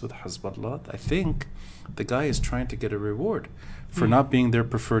alliance with Hezbollah. I think the guy is trying to get a reward for not being their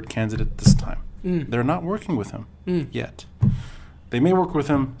preferred candidate this time. They're not working with him yet. They may work with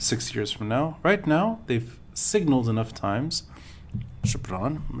him 6 years from now. Right now, they've signaled enough times.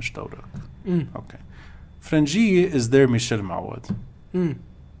 Gibran, مش دورك. Okay. Frangieh is their Michel Mawad.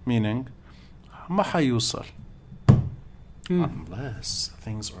 Meaning, ما حيوصل. Unless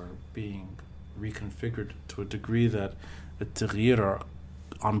things are being reconfigured to a degree that التغيير are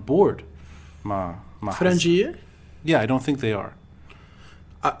on board. Frangieh? Yeah, I don't think they are.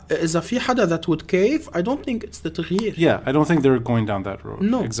 إذا في حدا that would cave, I don't think it's the تغيير. Yeah, I don't think they're going down that road.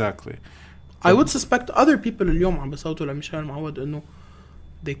 No. Exactly. I would suspect other people اليوم عم بيصوتوا لميشيل معوض إنه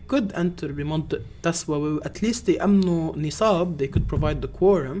they could enter بمنطق تسوى, at least they يأمنوا نصاب, they could provide the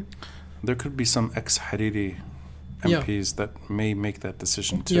quorum. There could be some ex-Hariri MPs that may make that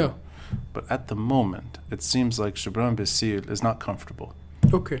decision too. Yeah. But at the moment, it seems like Gibran Bassil is not comfortable.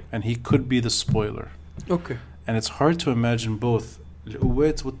 Okay. And he could be the spoiler. Okay. And it's hard to imagine both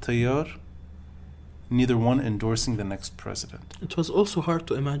القوات والتيار, neither one endorsing the next president. It was also hard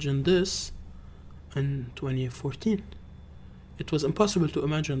to imagine this in 2014. It was impossible to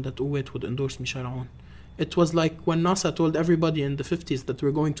imagine that Uwait would endorse Michel Aoun. It was like when NASA told everybody in the 50s that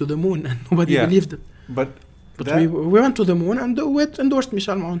we're going to the moon and nobody believed it. But we went to the moon and Uwait endorsed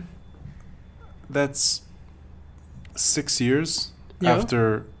Michel Aoun. That's 6 years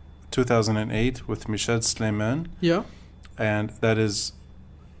after 2008 with Michel Sulaiman. Yeah. And that is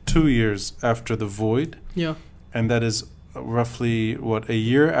 2 years after the void. Yeah. And that is roughly, a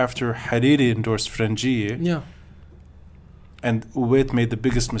year after Hariri endorsed Frangieh. Yeah. And Uwait made the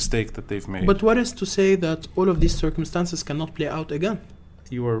biggest mistake that they've made. But what is to say that all of these circumstances cannot play out again?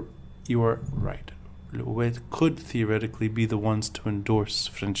 You are right. Uwait could theoretically be the ones to endorse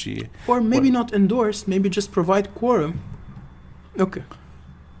Frangieh. Or maybe not endorse, maybe just provide quorum. Okay.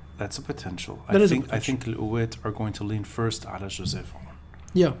 That's a potential. I think Uwait are going to lean first على Joseph Aoun.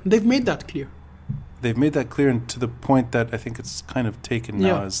 Yeah, they've made that clear. They've made that clear, and to the point that I think it's kind of taken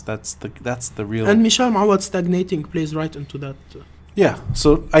now as that's the real. And Michel Mawad stagnating plays right into that. Yeah,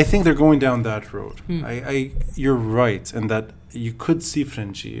 so I think they're going down that road. You're right, in that you could see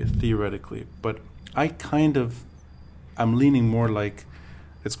Frangieh theoretically, but I'm leaning more like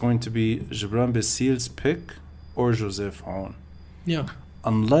it's going to be Gibran Bassil's pick or Joseph Aoun. Yeah.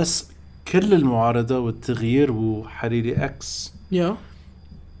 Unless كل المعارضة والتغيير وحريري X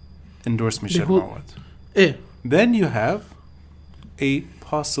endorse Michel Mawad. Then you have a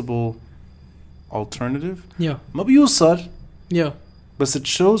possible alternative. Yeah. ما بيوصل. Yeah. But it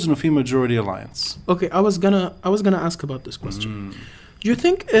shows إنه في majority alliance. Okay, I was gonna ask about this question. Do you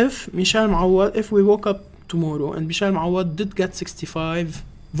think if Michel Mawad, if we woke up tomorrow and Michel Mawad did get 65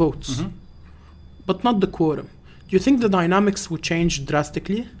 votes, but not the quorum, do you think the dynamics would change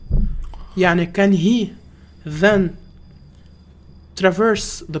drastically? يعني can he then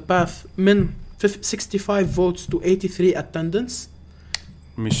traverse the path من 65 votes to 83 attendance?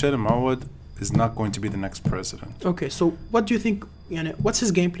 Michel Mawad is not going to be the next president. Okay, so what do you think, what's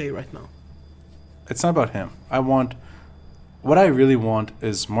his gameplay right now? It's not about him. What I really want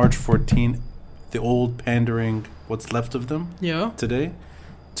is March 14, the old pandering, what's left of them today,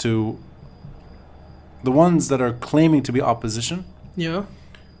 to the ones that are claiming to be opposition,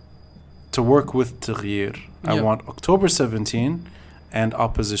 to work with Taghyir. I want October 17 and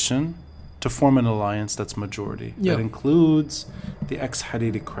opposition to form an alliance that's majority. That includes the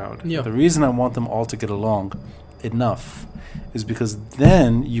ex-Hariri crowd. The reason I want them all to get along enough is because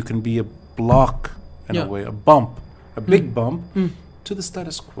then you can be a block, in a way, a bump, a big bump to the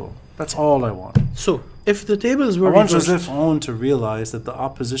status quo. That's all I want. So, if the tables were I want reversed, Joseph Aoun to realize that the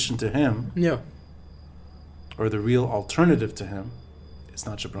opposition to him, or the real alternative to him, is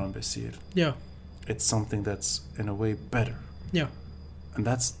not Gibran Bassil. It's something that's, in a way, better. And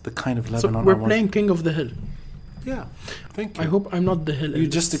that's the kind of Lebanon so we're playing King of the Hill. Yeah. Thank you. I hope I'm not the hill. You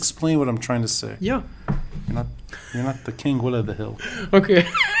just explain what I'm trying to say. Yeah. You're not the king wala the hill. Okay.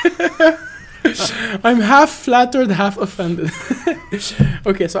 I'm half flattered, half offended.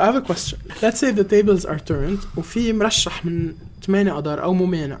 Okay, so I have a question. Let's say the tables are turned وفي مرشح من 8 أدار أو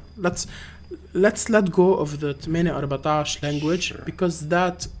ممانع. Let's let go of the 8-14 language because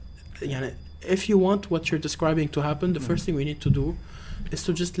that if you want what you're describing to happen, the first thing we need to do is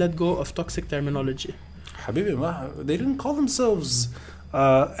to just let go of toxic terminology. Habibi, they didn't call themselves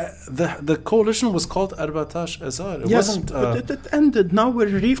The coalition was called 14 Azar. It wasn't. But it ended. Now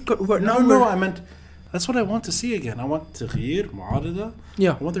No, I meant. That's what I want to see again. I want تغيير معارضة.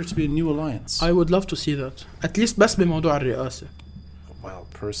 Yeah. I want there to be a new alliance. I would love to see that. At least بس بموضوع الرئاسة. Well,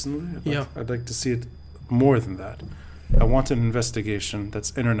 personally, Yeah. I'd like to see it more than that. I want an investigation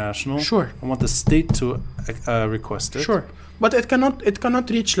that's international. Sure. I want the state to request it. Sure. But it cannot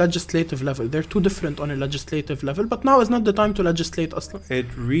reach legislative level. They're too different on a legislative level. But now is not the time to legislate أصلا. It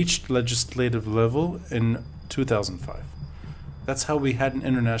reached legislative level in 2005. That's how we had an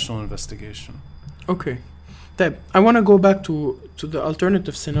international investigation. Okay. طيب I want to go back to the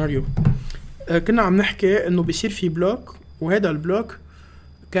alternative scenario. كنا عم نحكي إنه بيصير في بلوك وهذا البلوك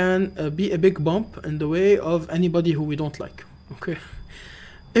can be a big bump in the way of anybody who we don't like. Okay.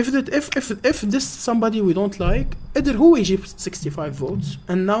 If this somebody we don't like قدر هو يجيب 65 votes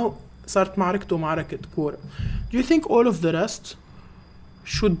and now صارت معركته معركة كورة. Do you think all of the rest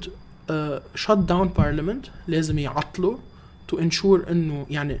should shut down parliament؟ لازم يعطلوا to ensure إنه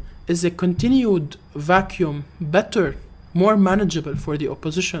يعني is a continued vacuum better, more manageable for the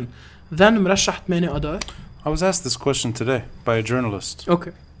opposition than مرشح 8 أدار؟ I was asked this question today by a journalist.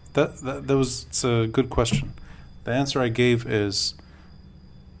 Okay. It's a good question. The answer I gave is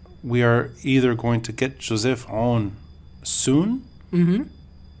we are either going to get Joseph on soon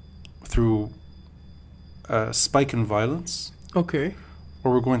through a spike in violence. Okay.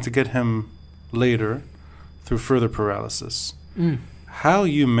 Or we're going to get him later through further paralysis. How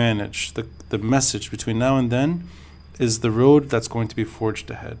you manage the message between now and then is the road that's going to be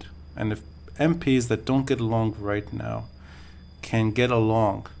forged ahead. And if MPs that don't get along right now can get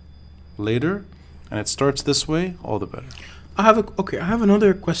along later, and it starts this way, all the better. I have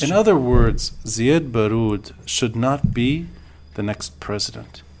another question. In other words, Ziad Baroud should not be the next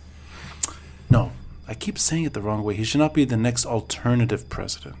president. No, I keep saying it the wrong way. He should not be the next alternative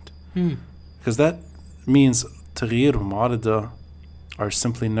president. Because that means تغيير ومعارضة are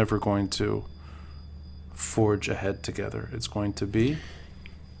simply never going to forge ahead together. It's going to be...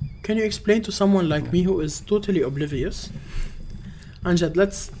 Can you explain to someone like me who is totally oblivious? Anjad,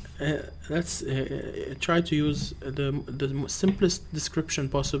 let's try to use the simplest description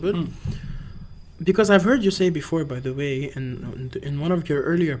possible. Because I've heard you say before, by the way, in one of your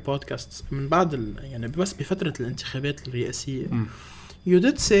earlier podcasts, من بعد يعني بس بفترة الانتخابات الرئاسية, you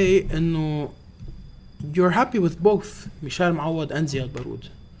did say إنه you're happy with both Michel Maawad and Ziad Baroud,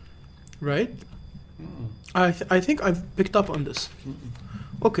 right? I think I've picked up on this.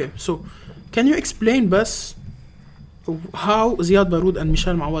 Okay, so can you explain best how Ziad Baroud and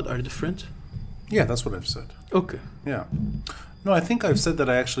Michel Maawad are different? Yeah, that's what I've said. Okay. Yeah. No, I think I've said that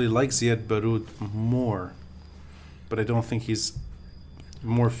I actually like Ziad Baroud more, but I don't think he's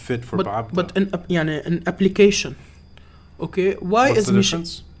more fit for Ba'abda. But in application, okay, why What's is the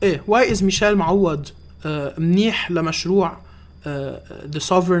difference? Why is Michel Maawad منيح لمشروع the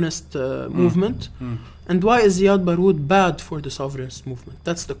sovereignist movement, and why is Ziad Baroud bad for the sovereignist movement?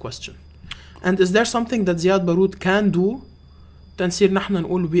 That's the question. And is there something that Ziad Baroud can do تنصير نحن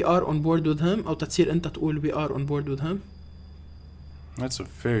نقول we are on board with him أو تنصير أنت تقول we are on board with him? That's a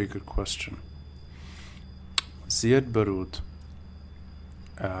very good question. Ziad Baroud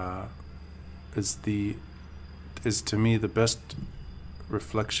is to me the best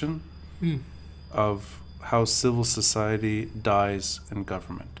reflection of how civil society dies in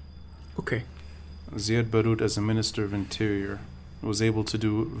government. Okay. Ziad Baroud, as a Minister of Interior, was able to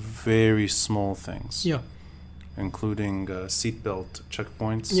do very small things. Yeah. Including seatbelt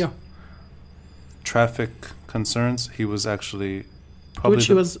checkpoints. Yeah. Traffic concerns. He was actually probably which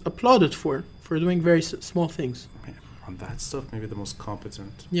he was applauded for doing very small things. On that stuff, maybe the most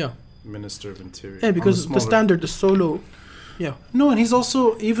competent. Yeah. Minister of Interior. Yeah, because the standard is so low. Yeah. No, and he's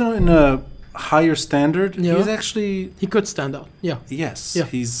also, even in a higher standard, he's actually... He could stand out. Yeah. Yes. Yeah.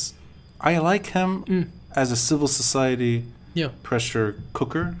 I like him as a civil society pressure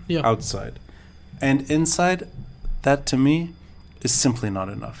cooker outside. And inside, that to me is simply not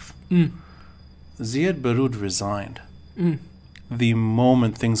enough. Ziad Baroud resigned the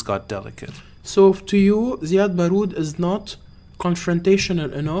moment things got delicate. So to you, Ziad Baroud is not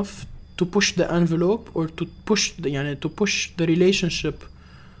confrontational enough to push the envelope or to push the relationship,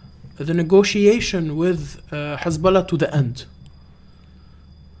 the negotiation with Hezbollah to the end.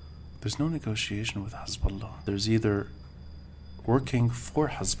 There's no negotiation with Hezbollah. There's either working for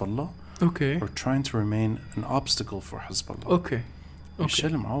Hezbollah or trying to remain an obstacle for Hezbollah. Okay.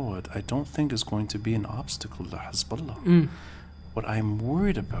 Michel Maawad, I don't think is going to be an obstacle to Hezbollah. What I'm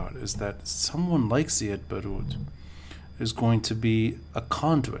worried about is that someone like Ziad Baroud is going to be a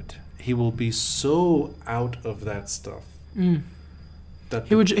conduit. He will be so out of that stuff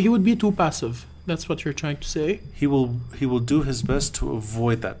He would be too passive. That's what you're trying to say. He will do his best to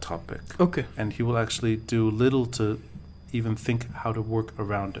avoid that topic. Okay. And he will actually do little to even think how to work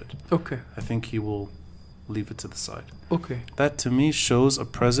around it. Okay. I think he will leave it to the side. Okay. That to me shows a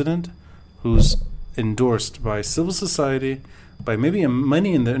president who's endorsed by civil society, by maybe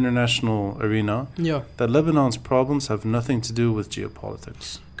many in the international arena, that Lebanon's problems have nothing to do with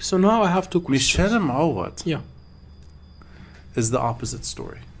geopolitics. So now I have two questions. Michel Mawad is the opposite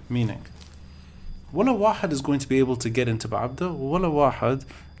story. Meaning, Wala Wahad is going to be able to get into Ba'abda, Wala Wahad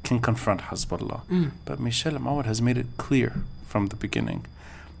can confront Hezbollah. But Michel Mawad has made it clear from the beginning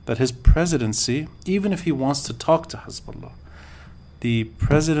that his presidency, even if he wants to talk to Hezbollah, the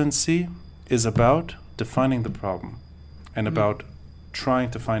presidency is about defining the problem and about trying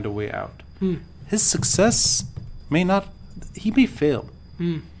to find a way out. His success he may fail.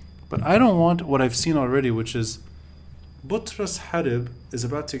 But I don't want what I've seen already, which is Boutros Harib is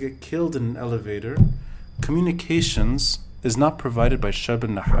about to get killed in an elevator. Communications is not provided by Shab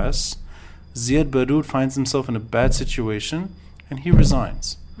al-Nahas. Ziad Baroud finds himself in a bad situation and he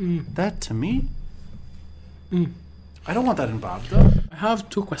resigns. That to me, I don't want that in Ba'abda. I have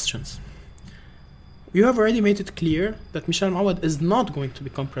two questions. You have already made it clear that Michel Mawad is not going to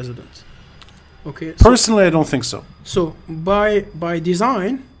become president. Okay. Personally, I don't think so. So by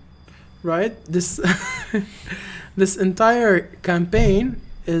design, right? This this entire campaign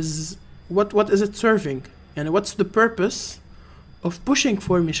is what is it serving, and what's the purpose of pushing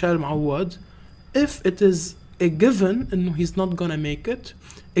for Michel Mawad if it is a given and he's not gonna make it?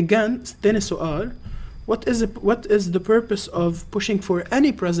 Again, تاني سؤال. What is the purpose of pushing for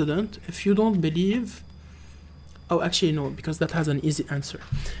any president if you don't believe? Oh, actually no, because that has an easy answer.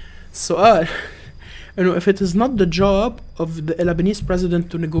 So, if it is not the job of the Lebanese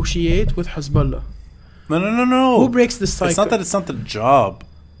president to negotiate with Hezbollah. No. Who breaks the cycle? It's not that it's not the job.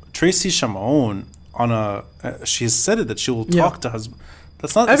 Tracy Shamoun she has said it that she will talk to Hezbollah.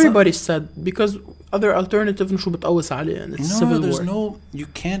 That's not. Everybody said, because other alternative نشو بتقوس عليه and it's civil war. You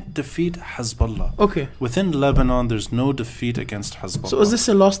can't defeat Hezbollah. Okay. Within Lebanon, there's no defeat against Hezbollah. So is this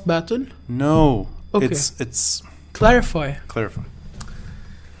a lost battle? No. Okay. It's Clarify.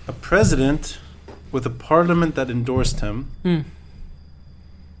 A president with a parliament that endorsed him,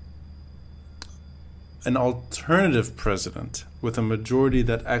 an alternative president with a majority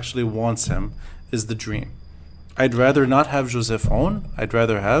that actually wants him is the dream. I'd rather not have Joseph Aoun. I'd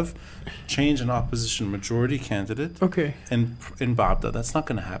rather have change an opposition majority candidate. Okay. In Ba'abda. That's not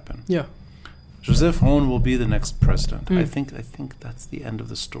going to happen. Yeah. Joseph Aoun will be the next president. I think that's the end of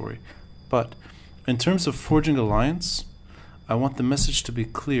the story. But in terms of forging alliance, I want the message to be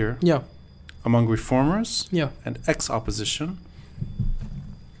clear. Yeah. Among reformers. Yeah. And ex-opposition,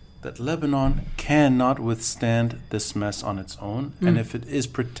 that Lebanon cannot withstand this mess on its own, and if it is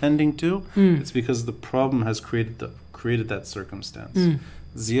pretending to, it's because the problem has created that circumstance.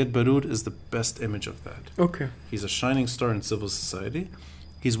 Ziad Baroud is the best image of that. Okay. He's a shining star in civil society.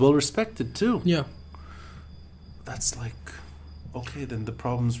 He's well respected too. Yeah. That's like, okay, then the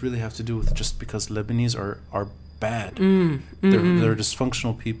problems really have to do with just because Lebanese are bad. They're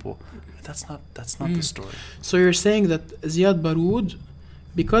dysfunctional people. That's not the story. So you're saying that Ziad Baroud,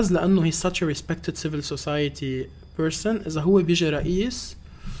 because لأنه he's such a respected civil society person, إذا هو بيجي رئيس,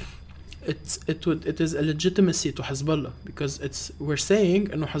 it is a legitimacy to Hezbollah, because we're saying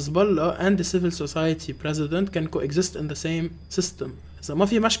إنه Hezbollah and the civil society president can coexist in the same system. إذا ما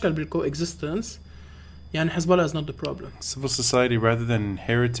في مشكل بالcoexistence, يعني Hezbollah is not the problem. Civil society, rather than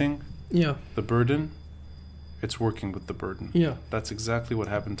inheriting the burden, it's working with the burden. Yeah. That's exactly what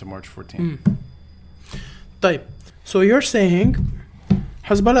happened to March 14. طيب. So you're saying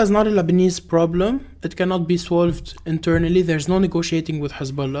Hezbollah is not a Lebanese problem. It cannot be solved internally. There's no negotiating with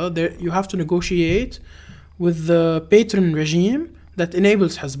Hezbollah. You have to negotiate with the patron regime that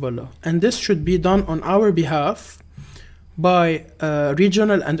enables Hezbollah. And this should be done on our behalf by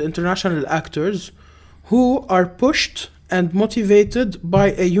regional and international actors who are pushed and motivated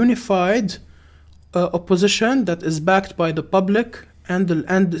by a unified opposition that is backed by the public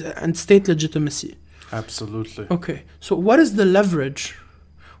and state legitimacy. Absolutely. Okay. So what is the leverage?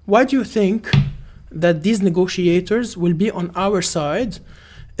 Why do you think that these negotiators will be on our side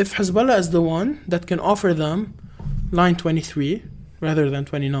if Hezbollah is the one that can offer them line 23 rather than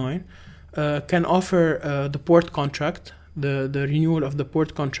 29, can offer the port contract, the renewal of the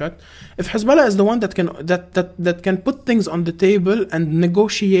port contract? If Hezbollah is the one that can put things on the table and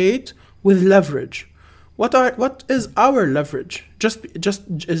negotiate with leverage, what is our leverage? Just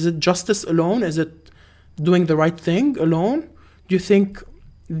is it justice alone? Is it doing the right thing alone? Do you think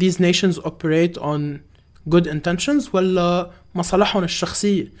these nations operate on good intentions ولا مصالحهم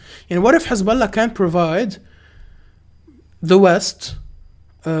الشخصية. يعني what if Hezbollah can provide the West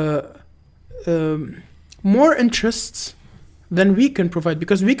more interests than we can provide,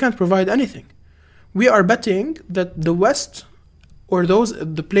 because we can't provide anything. We are betting that the West or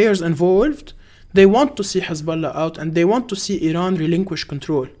the players involved, they want to see Hezbollah out and they want to see Iran relinquish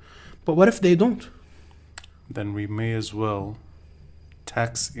control. But what if they don't? Then we may as well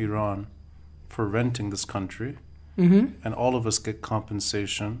tax Iran for renting this country, and all of us get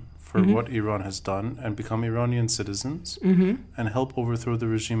compensation for what Iran has done and become Iranian citizens and help overthrow the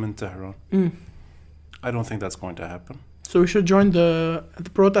regime in Tehran. I don't think that's going to happen. So we should join the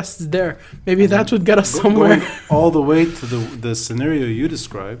protests there. Maybe that would get us somewhere. Going all the way to the scenario you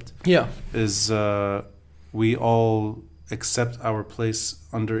described. Yeah. Is we all accept our place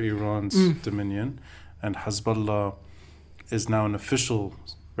under Iran's dominion, and Hezbollah is now an official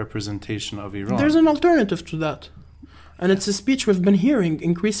representation of Iran. There's an alternative to that, and it's a speech we've been hearing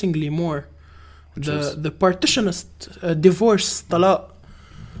increasingly more. The partitionist divorce talaq.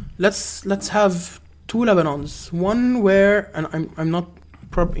 Let's have two Lebanons. One where, and I'm not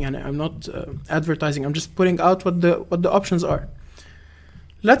advertising. I'm just putting out what the options are.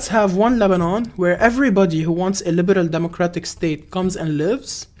 Let's have one Lebanon where everybody who wants a liberal democratic state comes and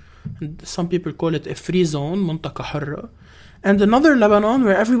lives. And some people call it a free zone, منطقة حرة. And another Lebanon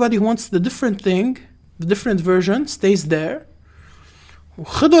where everybody who wants the different thing, the different version, stays there.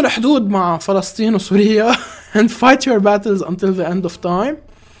 وخدوا الحدود مع فلسطين وسوريا and fight your battles until the end of time.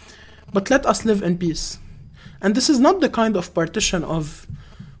 But let us live in peace. And this is not the kind of partition of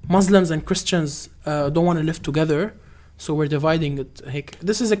Muslims and Christians don't want to live together, so we're dividing it.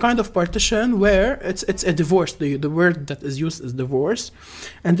 This is a kind of partition where it's a divorce. The word that is used is divorce,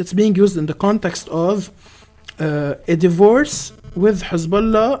 and it's being used in the context of a divorce with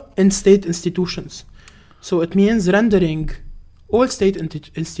Hezbollah in state institutions. So it means rendering all state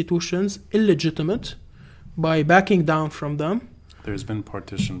institutions illegitimate by backing down from them. There's been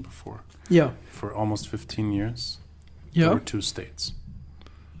partition before. Yeah. For almost 15 years, yeah, there were two states.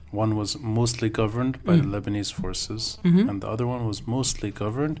 One was mostly governed by the Lebanese forces, and the other one was mostly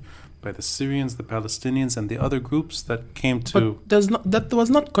governed by the Syrians, the Palestinians, and the other groups that came to... But that was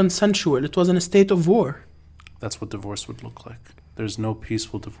not consensual. It was in a state of war. That's what divorce would look like. There's no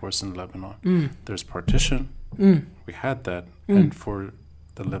peaceful divorce in Lebanon. There's partition. We had that. And for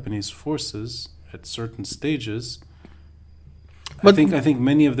the Lebanese forces, at certain stages... But I think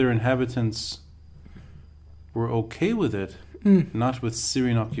many of their inhabitants were okay with it, not with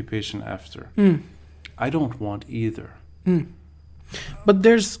Syrian occupation after. I don't want either. But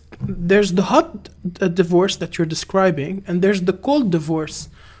there's the hot divorce that you're describing, and there's the cold divorce,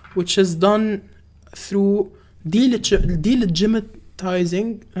 which is done through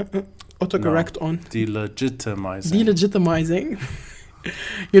delegitimizing. Autocorrect on. Delegitimizing.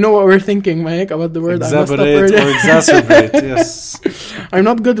 You know what we're thinking, Mike, about the word exasperate or exacerbate. Yes. I'm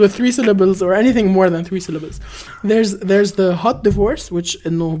not good with 3 syllables or anything more than 3 syllables. There's the hot divorce, which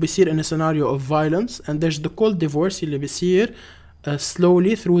إنه بيصير in a scenario of violence, and there's the cold divorce اللي بيصير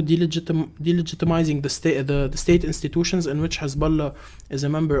slowly through delegitimizing the state institutions in which Hezbollah is a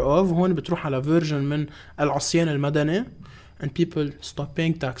member of. هون بتروح على version من العصيان المدني, and people stop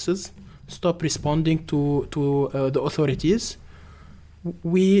paying taxes, stop responding to the authorities.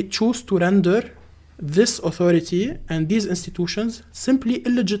 We choose to render this authority and these institutions simply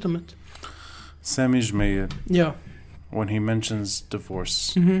illegitimate. Sami Jmeir, yeah, when he mentions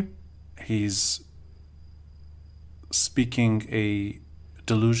divorce, he's speaking a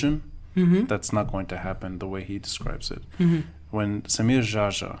delusion that's not going to happen the way he describes it. When Samir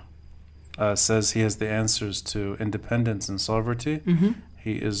Jaja says he has the answers to independence and sovereignty,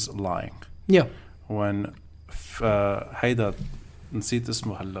 he is lying. Yeah. When Haidar نسيت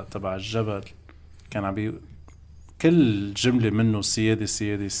اسمه هلا تبع الجبل كان عم كل جملة منه سيادة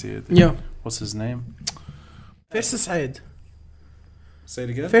سيادة سيادة. Yeah. What's his name? Fairs Said. Say it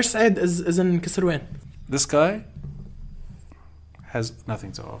again. Fairs Said is in Kisrwan. This guy has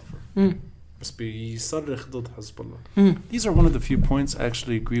nothing to offer. بس بيصرخ ضد حزب الله. These are one of the few points I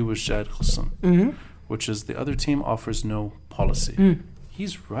actually agree with Jad Khussam, which is the other team offers no policy.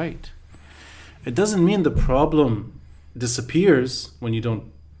 He's right. It doesn't mean the problem disappears when you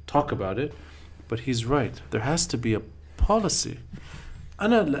don't talk about it, but he's right. There has to be a policy.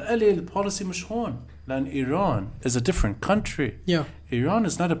 أنا لقلي الpolicy مش هون لأن Iran is a different country. Yeah. Iran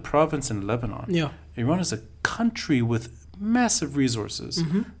is not a province in Lebanon. Yeah. Iran is a country with massive resources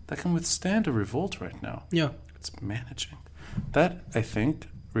that can withstand a revolt right now. Yeah. It's managing. That, I think,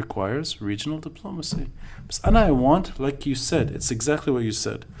 requires regional diplomacy. But I want, like you said, it's exactly what you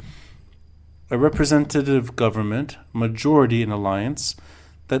said. a representative government, majority in alliance,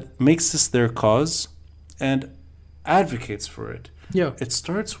 that makes this their cause and advocates for it. Yeah. It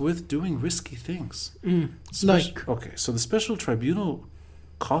starts with doing risky things. Okay, so the special tribunal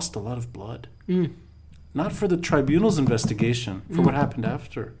cost a lot of blood. Not for the tribunal's investigation, for what happened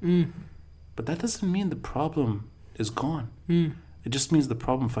after. But that doesn't mean the problem is gone. It just means the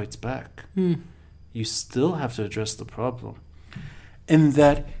problem fights back. You still have to address the problem. In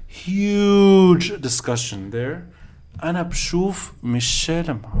that huge discussion there, أنا بشوف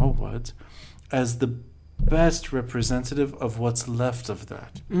ميشيل معوض as the best representative of what's left of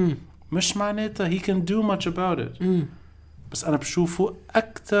that. مش معناتها he can do much about it. بس أنا بشوفه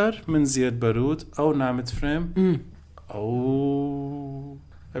أكتر من زياد بارود أو نعمة فريم أو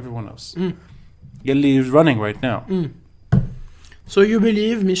everyone else. يلي is running right now. So you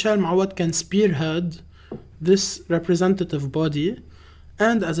believe Michel Mawad can spearhead this representative body,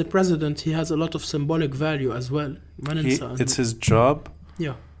 and as a president he has a lot of symbolic value as well. It's his job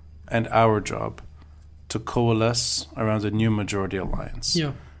and our job to coalesce around a new majority alliance.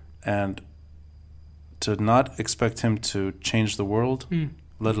 And to not expect him to change the world,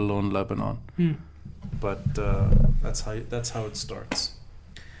 let alone Lebanon. But that's how it starts.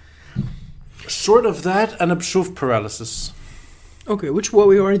 Short of that, أنا بشوف paralysis. Okay, what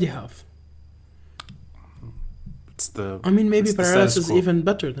we already have. Maybe paralysis is even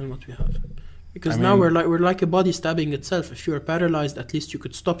better than what we have, because now we're like a body stabbing itself. If you are paralyzed, at least you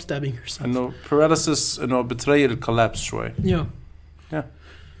could stop stabbing yourself. No, paralysis, betrayal collapse شوي. Yeah.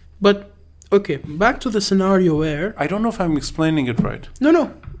 But okay, back to the scenario where I don't know if I'm explaining it right.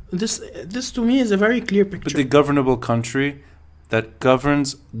 No. This to me is a very clear picture. But the governable country that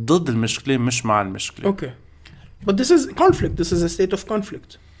governs ضد المشكلة مش مع المشكلة. Okay. But this is conflict. This is a state of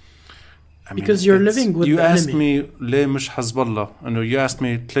conflict. Because you're living with you the asked enemy. me ليه مش حزب الله. You asked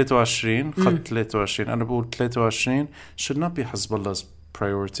me 23 خط 23. أنا بقول 23 should not be حزب Allah's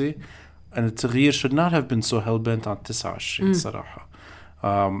priority, and التغيير should not have been so hell-bent on 29 صراحة.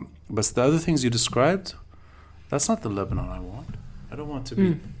 But the other things you described, that's not the Lebanon I want. I don't want to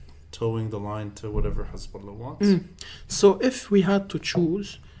be towing the line to whatever Hezbollah wants. So if we had to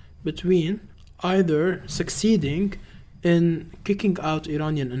choose between either succeeding in kicking out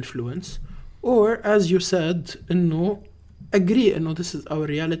Iranian influence, or as you said, agree, this is our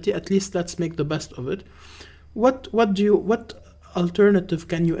reality, at least let's make the best of it. What alternative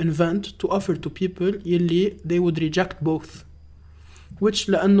can you invent to offer to people يلي they would reject both? Which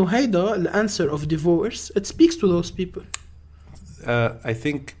لأنه هيدا the answer of divorce, it speaks to those people. I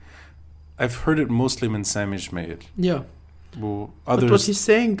think I've heard it mostly من سامي جميل. Yeah. Others, but what he's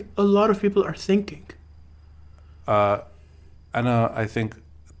saying, a lot of people are thinking. I think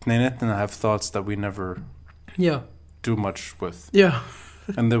اثنيناتنا have thoughts that we never do much with. Yeah.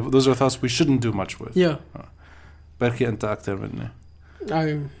 And those are thoughts we shouldn't do much with. Yeah. بركي أنت أكتر مني.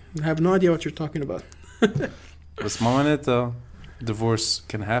 I have no idea what you're talking about. بس ما معناتها divorce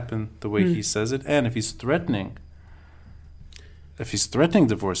can happen the way he says it, and if he's threatening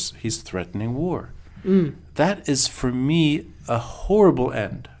divorce, he's threatening war. That is for me a horrible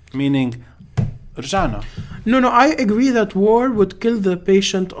end, meaning رجعنا. No, I agree that war would kill the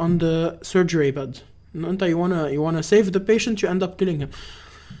patient on the surgery bed. You wanna save the patient, you end up killing him.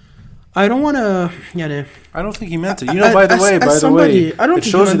 I don't wanna I don't think he meant it. By the way, I don't it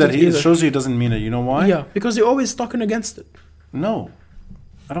shows you that it shows you he doesn't mean it. You know why? Yeah, because they're always talking against it. No.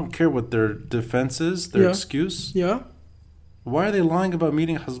 I don't care what their defense is, their excuse. Yeah. Why are they lying about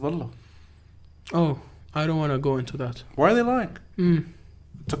meeting Hezbollah? Oh, I don't want to go into that. Why are they lying? It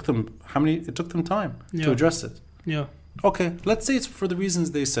took them time to address it. Yeah. Okay, let's say it's for the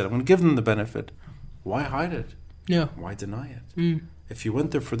reasons they said. I'm going to give them the benefit. Why hide it? Yeah. Why deny it? If you went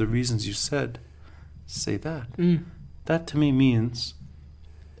there for the reasons you said, say that. That to me means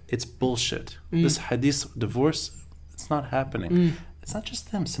it's bullshit. This hadith divorce, it's not happening. It's not just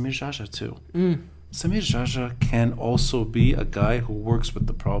them, Samir Jaja too. Samir Jaja can also be a guy who works with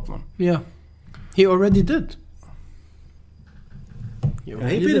the problem. Yeah. He already did.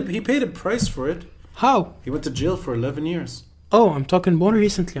 He paid a price for it. How? He went to jail for 11 years. Oh, I'm talking more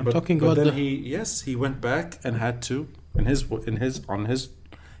recently. I'm talking about then he went back and had to, on his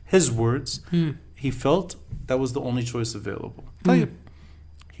words, he felt that was the only choice available.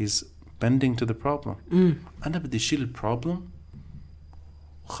 He's bending to the problem. أنا بدي شيل البروبلم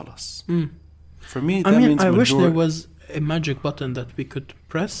وخلاص. For me, that means I wish there was a magic button that we could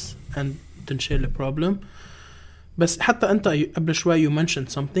press and تنشيل the problem. بس حتى أنت قبل شوي you mentioned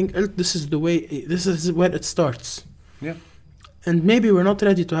something. This is where it starts. Yeah. And maybe we're not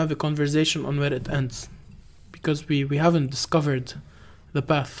ready to have a conversation on where it ends, because we haven't discovered the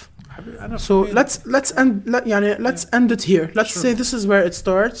path. So let's end it here. Let's say this is where it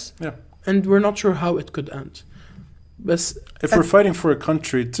starts, and we're not sure how it could end. But if we're fighting for a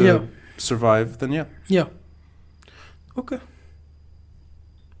country to survive, then yeah. Okay.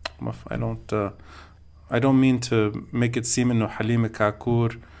 I don't mean to make it seem that Halima Kakour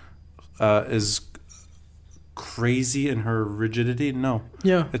is crazy in her rigidity. No.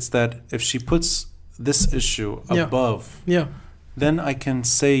 Yeah. It's that if she puts this issue above, then I can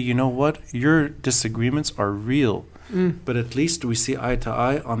say, you know what, your disagreements are real, but at least we see eye to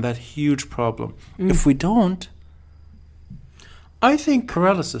eye on that huge problem. If we don't, I think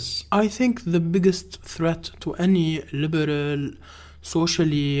paralysis. I think the biggest threat to any liberal,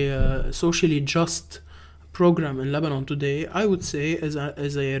 socially just program in Lebanon today, I would say, is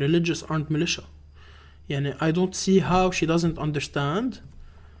a religious armed militia. I don't see how she doesn't understand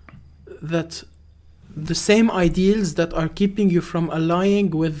that the same ideals that are keeping you from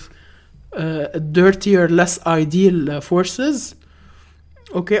allying with dirtier, less ideal forces,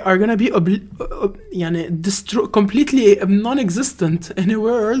 are going to be completely non-existent in a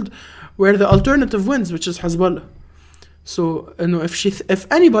world where the alternative wins, which is Hezbollah. So, if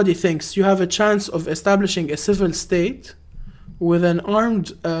anybody thinks you have a chance of establishing a civil state with an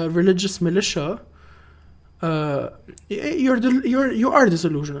armed religious militia, you are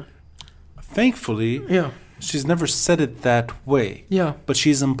disillusioned. Thankfully, she's never said it that way. Yeah, but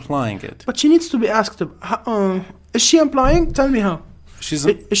she's implying it. But she needs to be asked. Is she implying? Tell me how.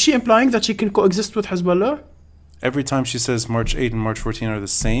 Is she implying that she can coexist with Hezbollah? Every time she says March 8 and March 14 are the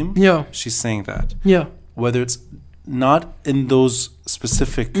same, she's saying that. Yeah. Whether it's not in those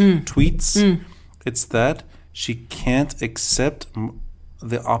specific tweets, it's that she can't accept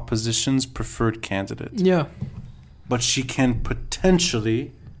the opposition's preferred candidate. Yeah. But she can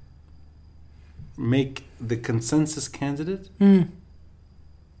potentially make the consensus candidate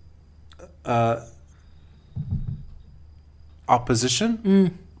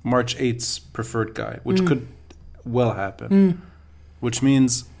opposition March 8th's preferred guy, which could well happen. Which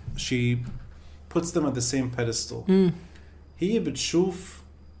means she puts them at the same pedestal. هي بتشوف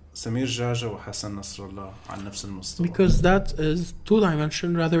سمير جعجع وحسن نصر الله على نفس المستوى. Because that is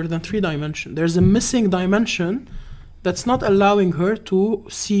 2-dimension rather than 3-dimension. There's a missing dimension that's not allowing her to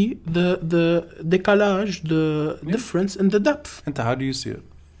see the décalage, the difference in the depth. And how do you see it?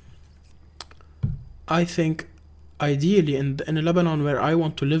 I think ideally in a Lebanon where I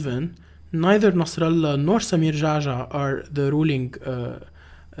want to live in, neither Nasrallah nor Samir Ja'ja are the ruling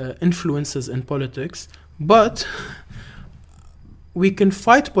influences in politics, but we can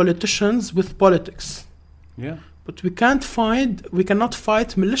fight politicians with politics. Yeah. But we cannot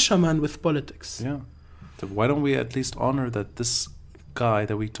fight militiamen with politics. Yeah. So why don't we at least honor that this guy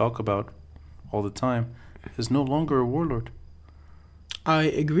that we talk about all the time is no longer a warlord? I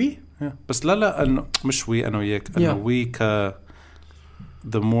agree. Yeah. بس لا مش وي أنا وياك أنا وي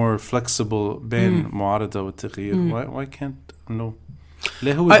the more flexible بين معارضة والتغيير. Why can't no?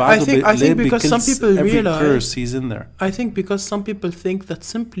 I think because some people realize he's in there. I think because some people think that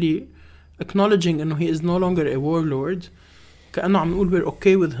simply acknowledging that he is no longer a warlord كأنه عم نقول we're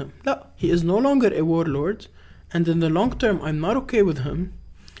okay with him. لا, he is no longer a warlord, and in the long term I'm not okay with him,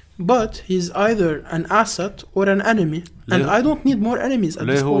 but he's either an asset or an enemy, and I don't need more enemies at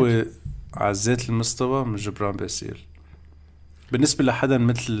this point. هو عزات المستوى من جبران باسيل بالنسبة لحدا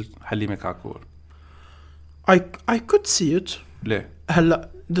مثل حليمة كعكور. I could see it. ليه؟ هلا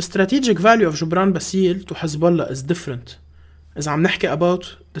the strategic value of جبران باسيل to Hezbollah is different. إذا عم نحكي about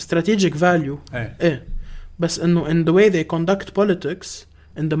the strategic value. إيه. بس إنه in the way they conduct politics,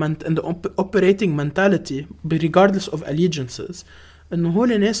 in the operating mentality, regardless of allegiances, إنه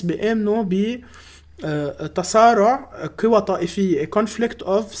هول الناس بيؤمنوا تصارع قوى طائفية, a conflict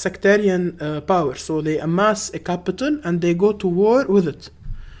of sectarian power. So they amass a capital and they go to war with it.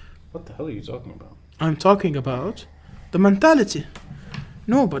 What the hell are you talking about? I'm talking about the mentality.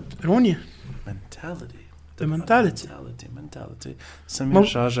 No, but Ronnie. Mentality. The mentality. Samir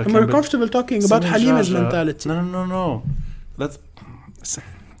Ja'ja. I'm more comfortable talking about Halima's mentality. No. Let's.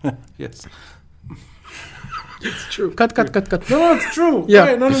 Yes. It's true. Cut. No, it's true. Yeah.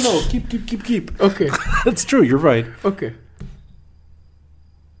 Okay, no. Keep. Okay. It's true. You're right. Okay.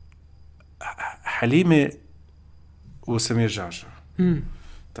 حليمة وسمير جعجع.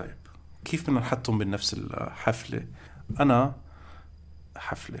 طيب كيف بدنا نحطهم بنفس الحفلة؟ أنا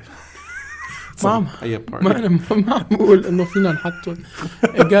حفلة. ما عم بقول إنه فينا نحطهم.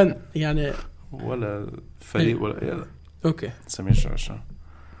 again يعني. ولا فريق ولا يلا. أوكي. سمير جعجع.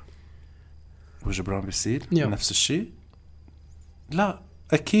 وجبران باسيل نفس الشيء؟ لا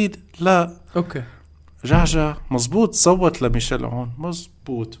أكيد لا. أوكي. جعجع مزبوط صوت لميشيل عون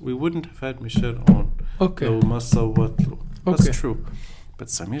مزبوط. We wouldn't have had Michel Aoun لو ما صوت له. That's true. But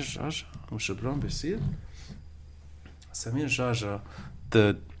سمير جعجع وجبران باسيل, سمير جعجع,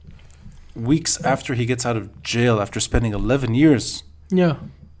 the weeks after he gets out of jail after spending 11 years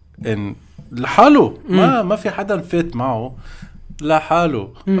in لحاله, ما في حدا فات معه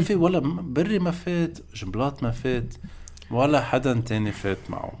لحاله, ما في ولا بري ما فات, جنبلاط ما فات, ولا حدا تاني فات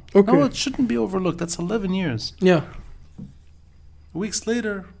معه. No, it shouldn't be overlooked. That's 11 years. Weeks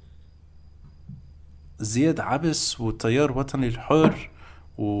later, زياد عبس والتيار وطني الحر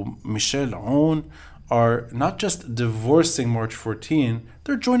وميشيل عون are not just divorcing March 14,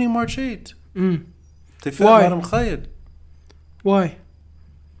 they're joining March 8. Why? Why?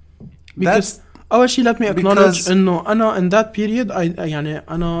 Because أول شيء let me acknowledge إنه أنا in that period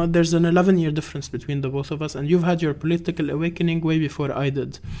there's an 11-year difference between the both of us, and you've had your political awakening way before I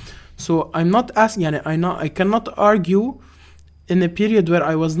did. So I'm not asking, I cannot argue in a period where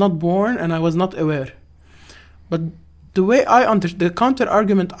I was not born and I was not aware. But the way the counter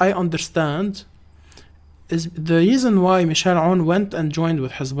argument I understand is the reason why Michel Aoun went and joined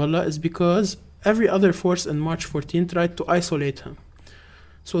with Hezbollah is because every other force in March 14 tried to isolate him.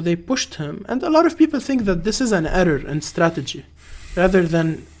 So they pushed him, and a lot of people think that this is an error in strategy. Rather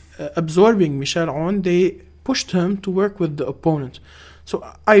than absorbing Michel Aoun, they pushed him to work with the opponent. So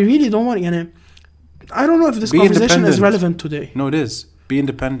I really don't want, I don't know if this conversation is relevant today. No, it is. Be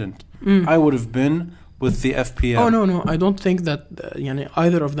independent. I would have been with the FPM. Oh, no. I don't think that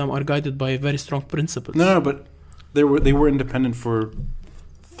either of them are guided by very strong principles. No, but they were independent for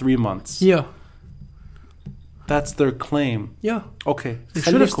 3 months. Yeah. That's their claim. Yeah. Okay. They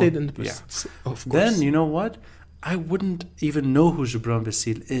should have stayed independent. Yeah. Of course. Then, you know what? I wouldn't even know who Gibran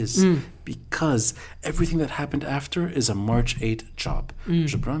Bassil is because everything that happened after is a March 8 job.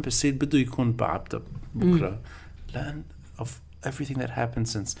 Gibran Bassil بده يكون بعبده بكرة لأن of everything that happened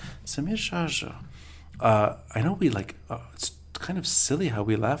since. Samir Jaja, I know we it's kind of silly how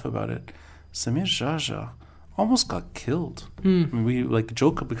we laugh about it. Samir Jaja almost got killed. I mean, we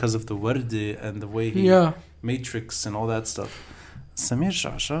joke because of the Wardini and the way he Matrix and all that stuff. Samir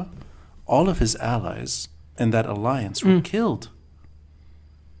Jaja, all of his allies in that alliance were killed.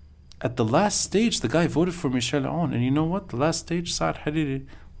 At the last stage, the guy voted for Michel Aoun, and you know what? The last stage, Saad Hariri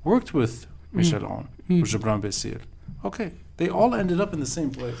worked with Michel Aoun, with Gibran Bassil. Okay, they all ended up in the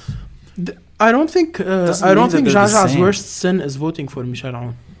same place. I don't think Jaja's worst sin is voting for Michel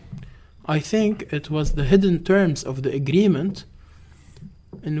Aoun. I think it was the hidden terms of the agreement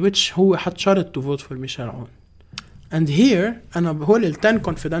in which هو حط شرط to vote for Michel Aoun. And here, أنا بقول 10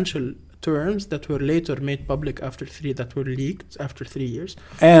 confidential terms that were later made public that were leaked after 3 years.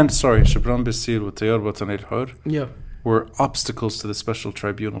 And Gibran Bassil والتيار الوطني الحر were obstacles to the special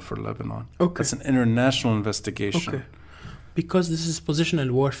tribunal for Lebanon. Okay. That's an international investigation. Okay. Because this is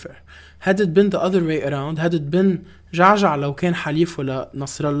positional warfare. Had it been the other way around, had it been جعجع لو كان حليفه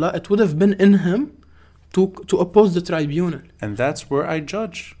لنصر الله, it would have been in him to oppose the tribunal. And that's where I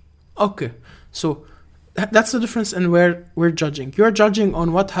judge. Okay. So that's the difference in where we're judging. You're judging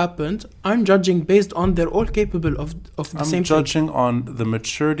on what happened. I'm judging based on they're all capable of the same thing. I'm judging on the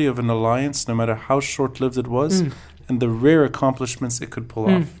maturity of an alliance, no matter how short-lived it was, and the rare accomplishments it could pull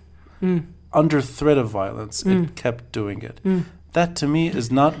off. Under threat of violence, it kept doing it. That to me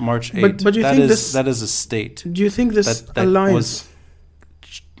is not March 8. But you think that is a state. Do you think this alliance was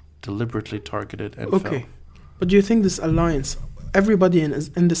deliberately targeted and fell? But do you think this alliance, everybody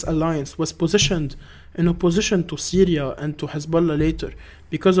in this alliance was positioned in opposition to Syria and to Hezbollah later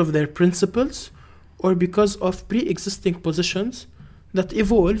because of their principles or because of pre-existing positions that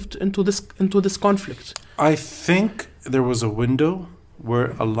evolved into this conflict? I think there was a window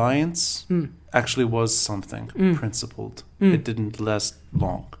where alliance actually was something principled. It didn't last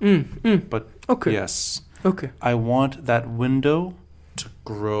long. But yes, I want that window to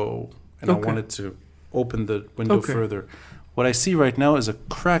grow, and I want it to open the window further. What I see right now is a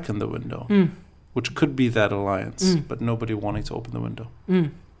crack in the window, which could be that alliance, but nobody wanting to open the window.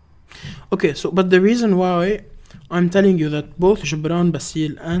 Okay, so but the reason why I'm telling you that both Gibran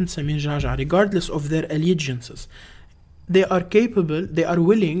Bassil and Samir Jaja, regardless of their allegiances, they are capable, they are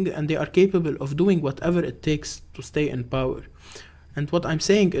willing, and they are capable of doing whatever it takes to stay in power. And what I'm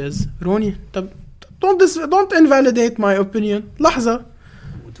saying is, Roni, don't invalidate my opinion. لحظة.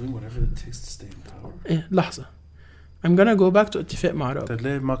 We're doing whatever it takes to stay in power. لحظة. I'm gonna go back to اتفاق مع راب.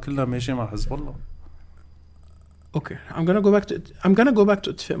 ليه ما كلنا ماشي مع حزب الله؟ Okay, I'm gonna go back to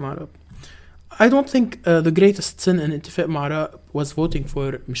اتفاق مع راب. I don't think the greatest sin in اتفاق مع راب was voting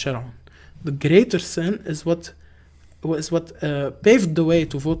for Michel Aoun. The greater sin is what paved the way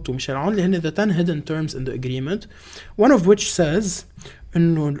to vote to Michel Aoun اللي هن the 10 hidden terms in the agreement, one of which says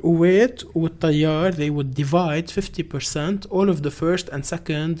إنه القوات والتيار they would divide 50% all of the first and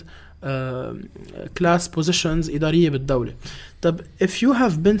second class positions إدارية بالدولة. طب if you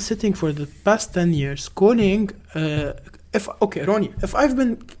have been sitting for the past 10 years calling Ronnie, if I've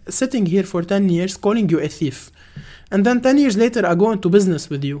been sitting here for 10 years calling you a thief, and then 10 years later I go into business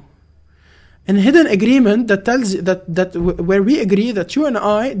with you, a hidden agreement that tells that where we agree that you and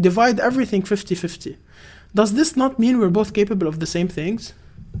I divide everything 50-50, does this not mean we're both capable of the same things?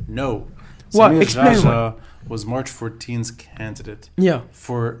 No. What? Samir Explain Jaja was March 14's candidate. Yeah.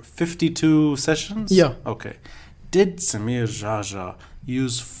 For 52 sessions? Yeah. Okay. Did Samir Jaja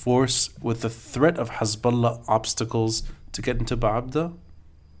use force with the threat of Hezbollah obstacles to get into Ba'abda?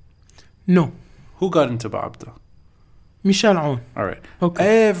 No. Who got into Ba'abda? Michel Aoun. All right.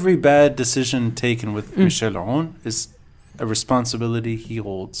 Okay. Every bad decision taken with Michel Aoun is a responsibility he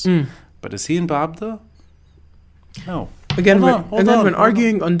holds. But is he in Ba'abda? No. Again, we're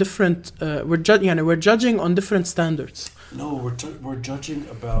arguing on different. We're judging on different standards. No, we're judging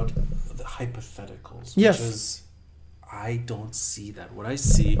about the hypotheticals. Yes. Which is, I don't see that. What I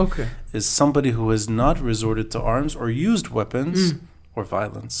see is somebody who has not resorted to arms or used weapons or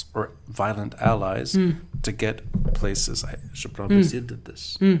violence or violent allies to get places. Shibran Basir did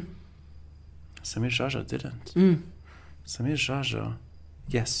this. Samir Jaja didn't. Samir Jaja,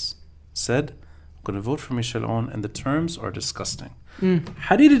 yes, said, I'm going to vote for Michel Aoun, and the terms are disgusting.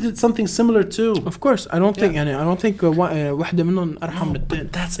 Hariri did something similar too. Of course, I don't think واحدة منهم أرحم من الثاني.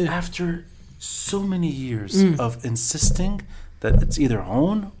 But that's after so many years of insisting that it's either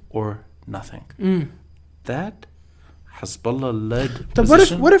Aoun or nothing. That Hezbollah-led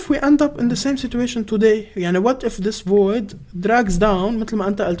position. What if we end up in the same situation today? What if this void drags down مثل ما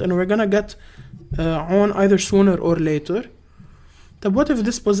أنت قلت, and we're gonna get Aoun either sooner or later? But what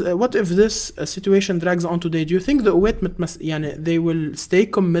if this situation drags on today? Do you think the قوات they will stay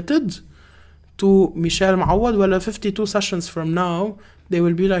committed to Michel Maawad? Well, 52 sessions from now, they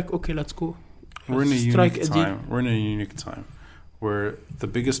will be like, okay, let's go. We're in a unique time. We're in a unique time where the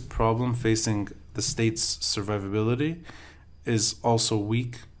biggest problem facing the state's survivability is also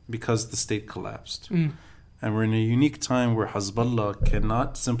weak because the state collapsed. And we're in a unique time where Hezbollah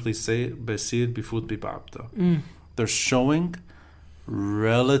cannot simply say Basir bifut bi Ba'abda. They're showing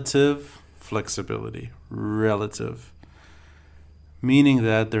relative flexibility. Relative. Meaning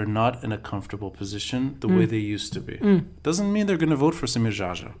that they're not in a comfortable position the way they used to be. Doesn't mean they're going to vote for Samir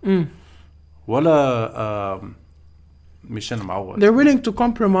Jaja. Wala Michel Maawad. They're willing to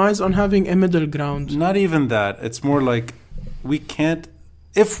compromise on having a middle ground. Not even that. It's more like we can't,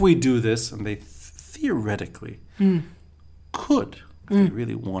 if we do this, and they theoretically could, if they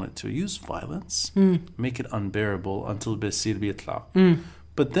really wanted to, use violence, make it unbearable until Basir biyatla.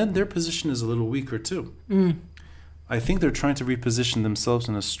 But then their position is a little weaker too. I think they're trying to reposition themselves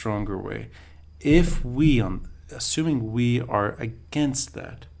in a stronger way. If we, assuming we are against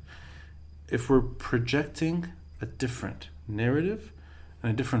that, if we're projecting a different narrative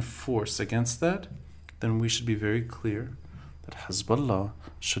and a different force against that, then we should be very clear that Hezbollah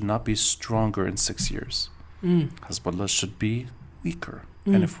should not be stronger in 6 years. Hezbollah should be weaker.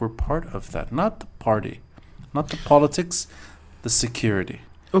 And if we're part of that, not the party, not the politics, the security.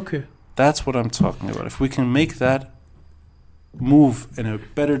 Okay. That's what I'm talking about. If we can make that move in a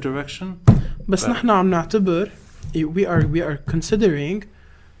better direction. بس نحن عم نعتبر we are considering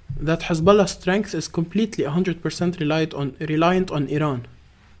that Hezbollah's strength is completely 100% reliant on Iran.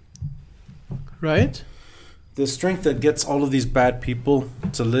 Right? The strength that gets all of these bad people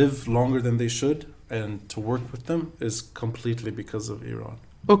to live longer than they should and to work with them is completely because of Iran.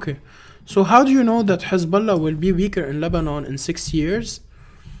 Okay. So how do you know that Hezbollah will be weaker in Lebanon in 6 years?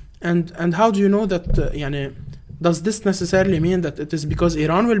 And how do you know that does this necessarily mean that it is because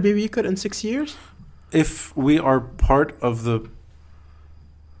Iran will be weaker in 6 years? If we are part of the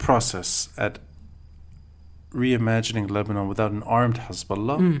process at reimagining Lebanon without an armed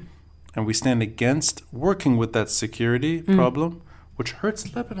Hezbollah, and we stand against working with that security problem, which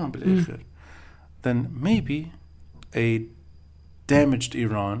hurts Lebanon, then maybe a damaged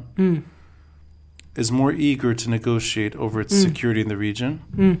Iran is more eager to negotiate over its security in the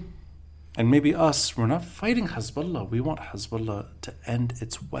region. And maybe us, we're not fighting Hezbollah. We want Hezbollah to end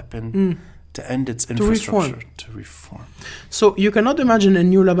its weapon, to end its infrastructure, to reform. So you cannot imagine a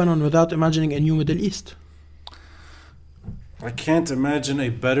new Lebanon without imagining a new Middle East. I can't imagine a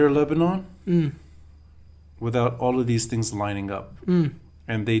better Lebanon without all of these things lining up.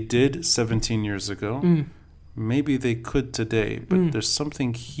 And they did 17 years ago. maybe they could today, but there's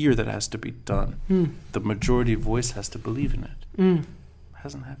something here that has to be done. The majority voice has to believe in it. It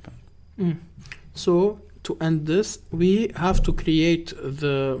hasn't happened. So to end this, we have to create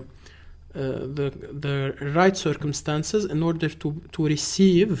the right circumstances in order to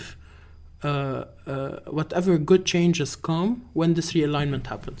receive whatever good changes come when this realignment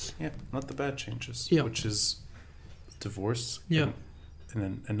happens. Yeah, not the bad changes, yeah. which is divorce. Yeah.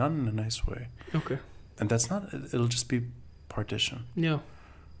 And not in a nice way. Okay. And that's not, it'll just be partition. Yeah.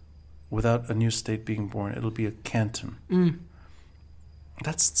 Without a new state being born, it'll be a canton.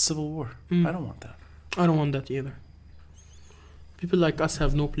 That's civil war. I don't want that. I don't want that either. People like us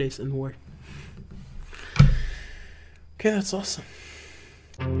have no place in war. Okay, that's awesome.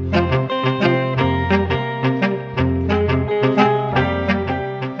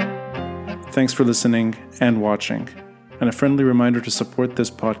 Thanks for listening and watching. And a friendly reminder to support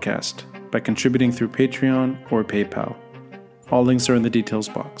this podcast by contributing through Patreon or PayPal. All links are in the details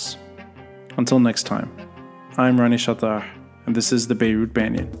box. Until next time, I'm Rani Shatah, and this is the Beirut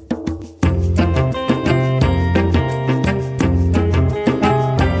Banyan.